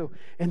to do.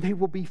 And they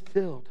will be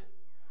filled.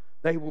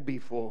 They will be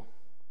full.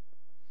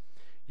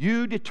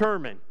 You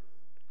determine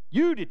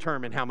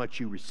how much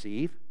you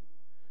receive.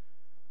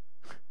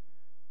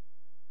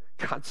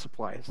 God's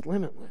supply is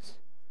limitless.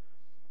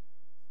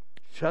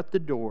 Shut the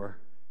door.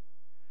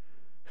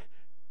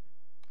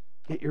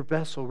 Get your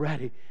vessel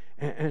ready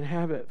and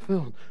have it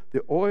filled.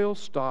 The oil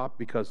stopped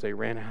because they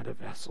ran out of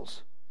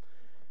vessels.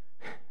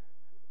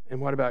 And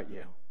what about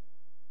you?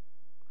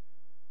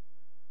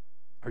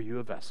 Are you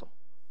a vessel?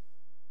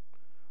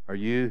 Are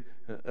you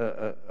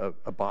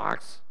a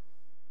box?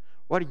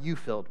 What are you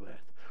filled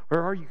with?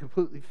 Or are you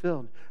completely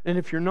filled? And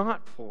if you're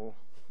not full,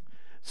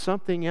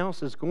 something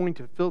else is going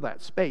to fill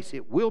that space.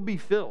 It will be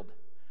filled.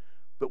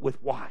 But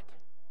with what?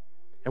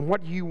 And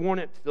what do you want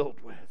it filled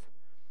with?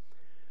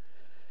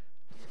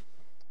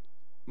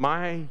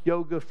 My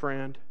yoga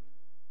friend,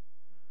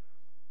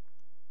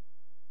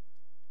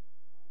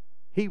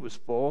 he was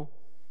full.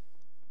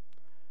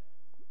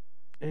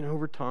 And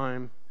over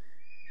time,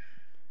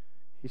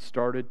 he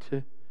started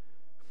to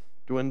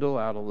dwindle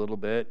out a little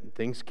bit, and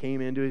things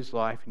came into his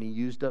life, and he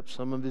used up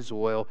some of his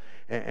oil,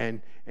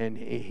 and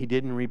he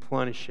didn't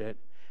replenish it,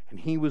 and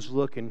he was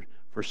looking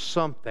for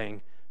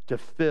something to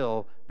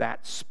fill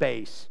that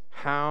space.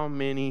 How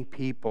many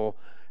people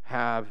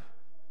have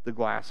the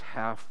glass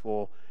half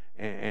full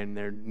and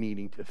they're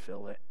needing to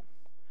fill it?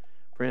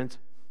 Friends,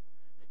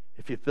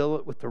 if you fill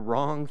it with the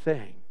wrong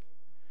thing,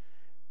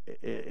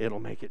 it'll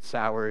make it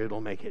sour, it'll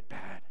make it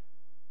bad.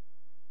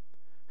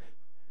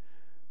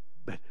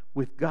 But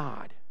with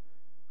God,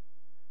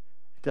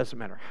 it doesn't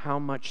matter how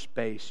much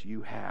space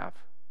you have,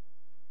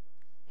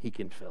 He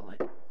can fill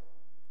it.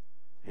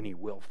 And He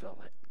will fill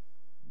it.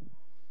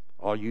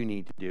 All you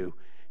need to do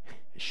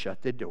is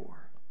shut the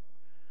door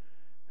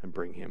and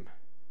bring Him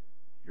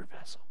your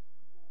vessel.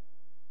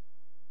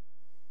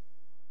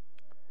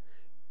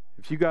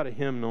 If you got a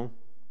hymnal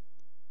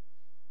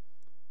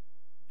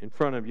in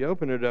front of you,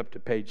 open it up to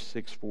page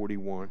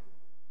 641.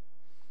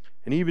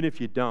 And even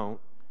if you don't,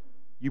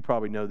 you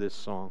probably know this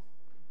song.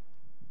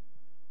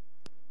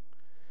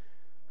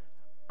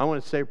 I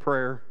want to say a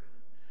prayer,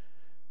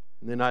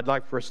 and then I'd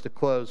like for us to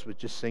close with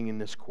just singing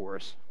this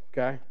chorus,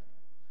 okay?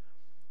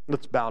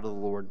 Let's bow to the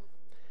Lord.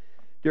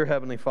 Dear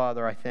Heavenly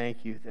Father, I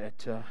thank you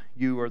that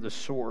you are the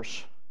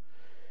source.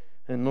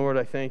 And Lord,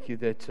 I thank you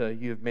that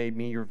you have made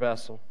me your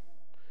vessel.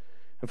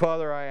 And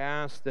Father, I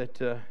ask that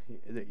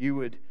you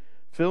would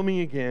fill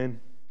me again,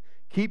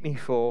 keep me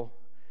full,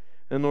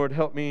 and Lord,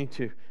 help me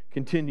to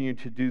continue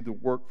to do the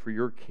work for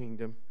your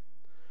kingdom.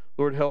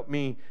 Lord, help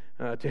me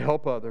to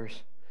help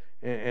others.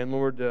 And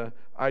Lord,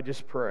 I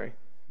just pray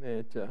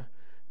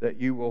that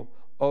you will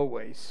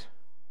always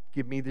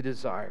give me the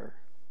desire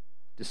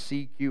to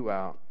seek you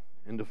out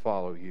and to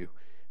follow you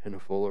in a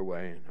fuller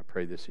way. And I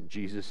pray this in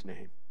Jesus'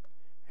 name.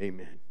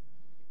 Amen.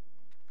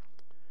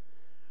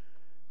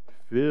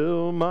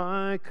 Fill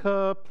my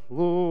cup,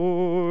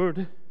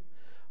 Lord.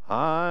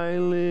 I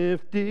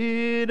lift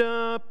it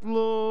up,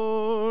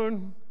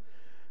 Lord.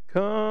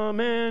 Come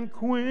and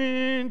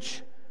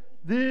quench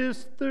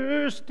this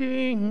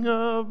thirsting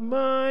of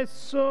my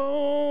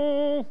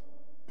soul.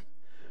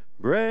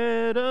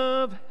 Bread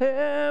of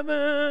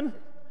heaven,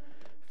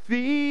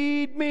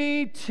 feed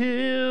me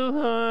till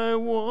I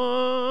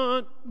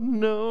want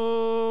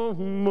no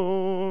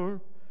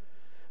more.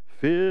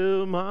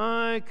 Fill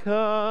my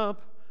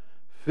cup,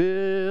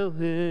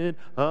 fill it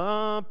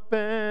up,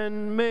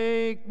 and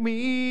make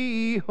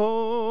me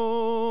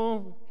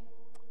whole.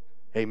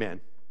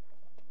 Amen.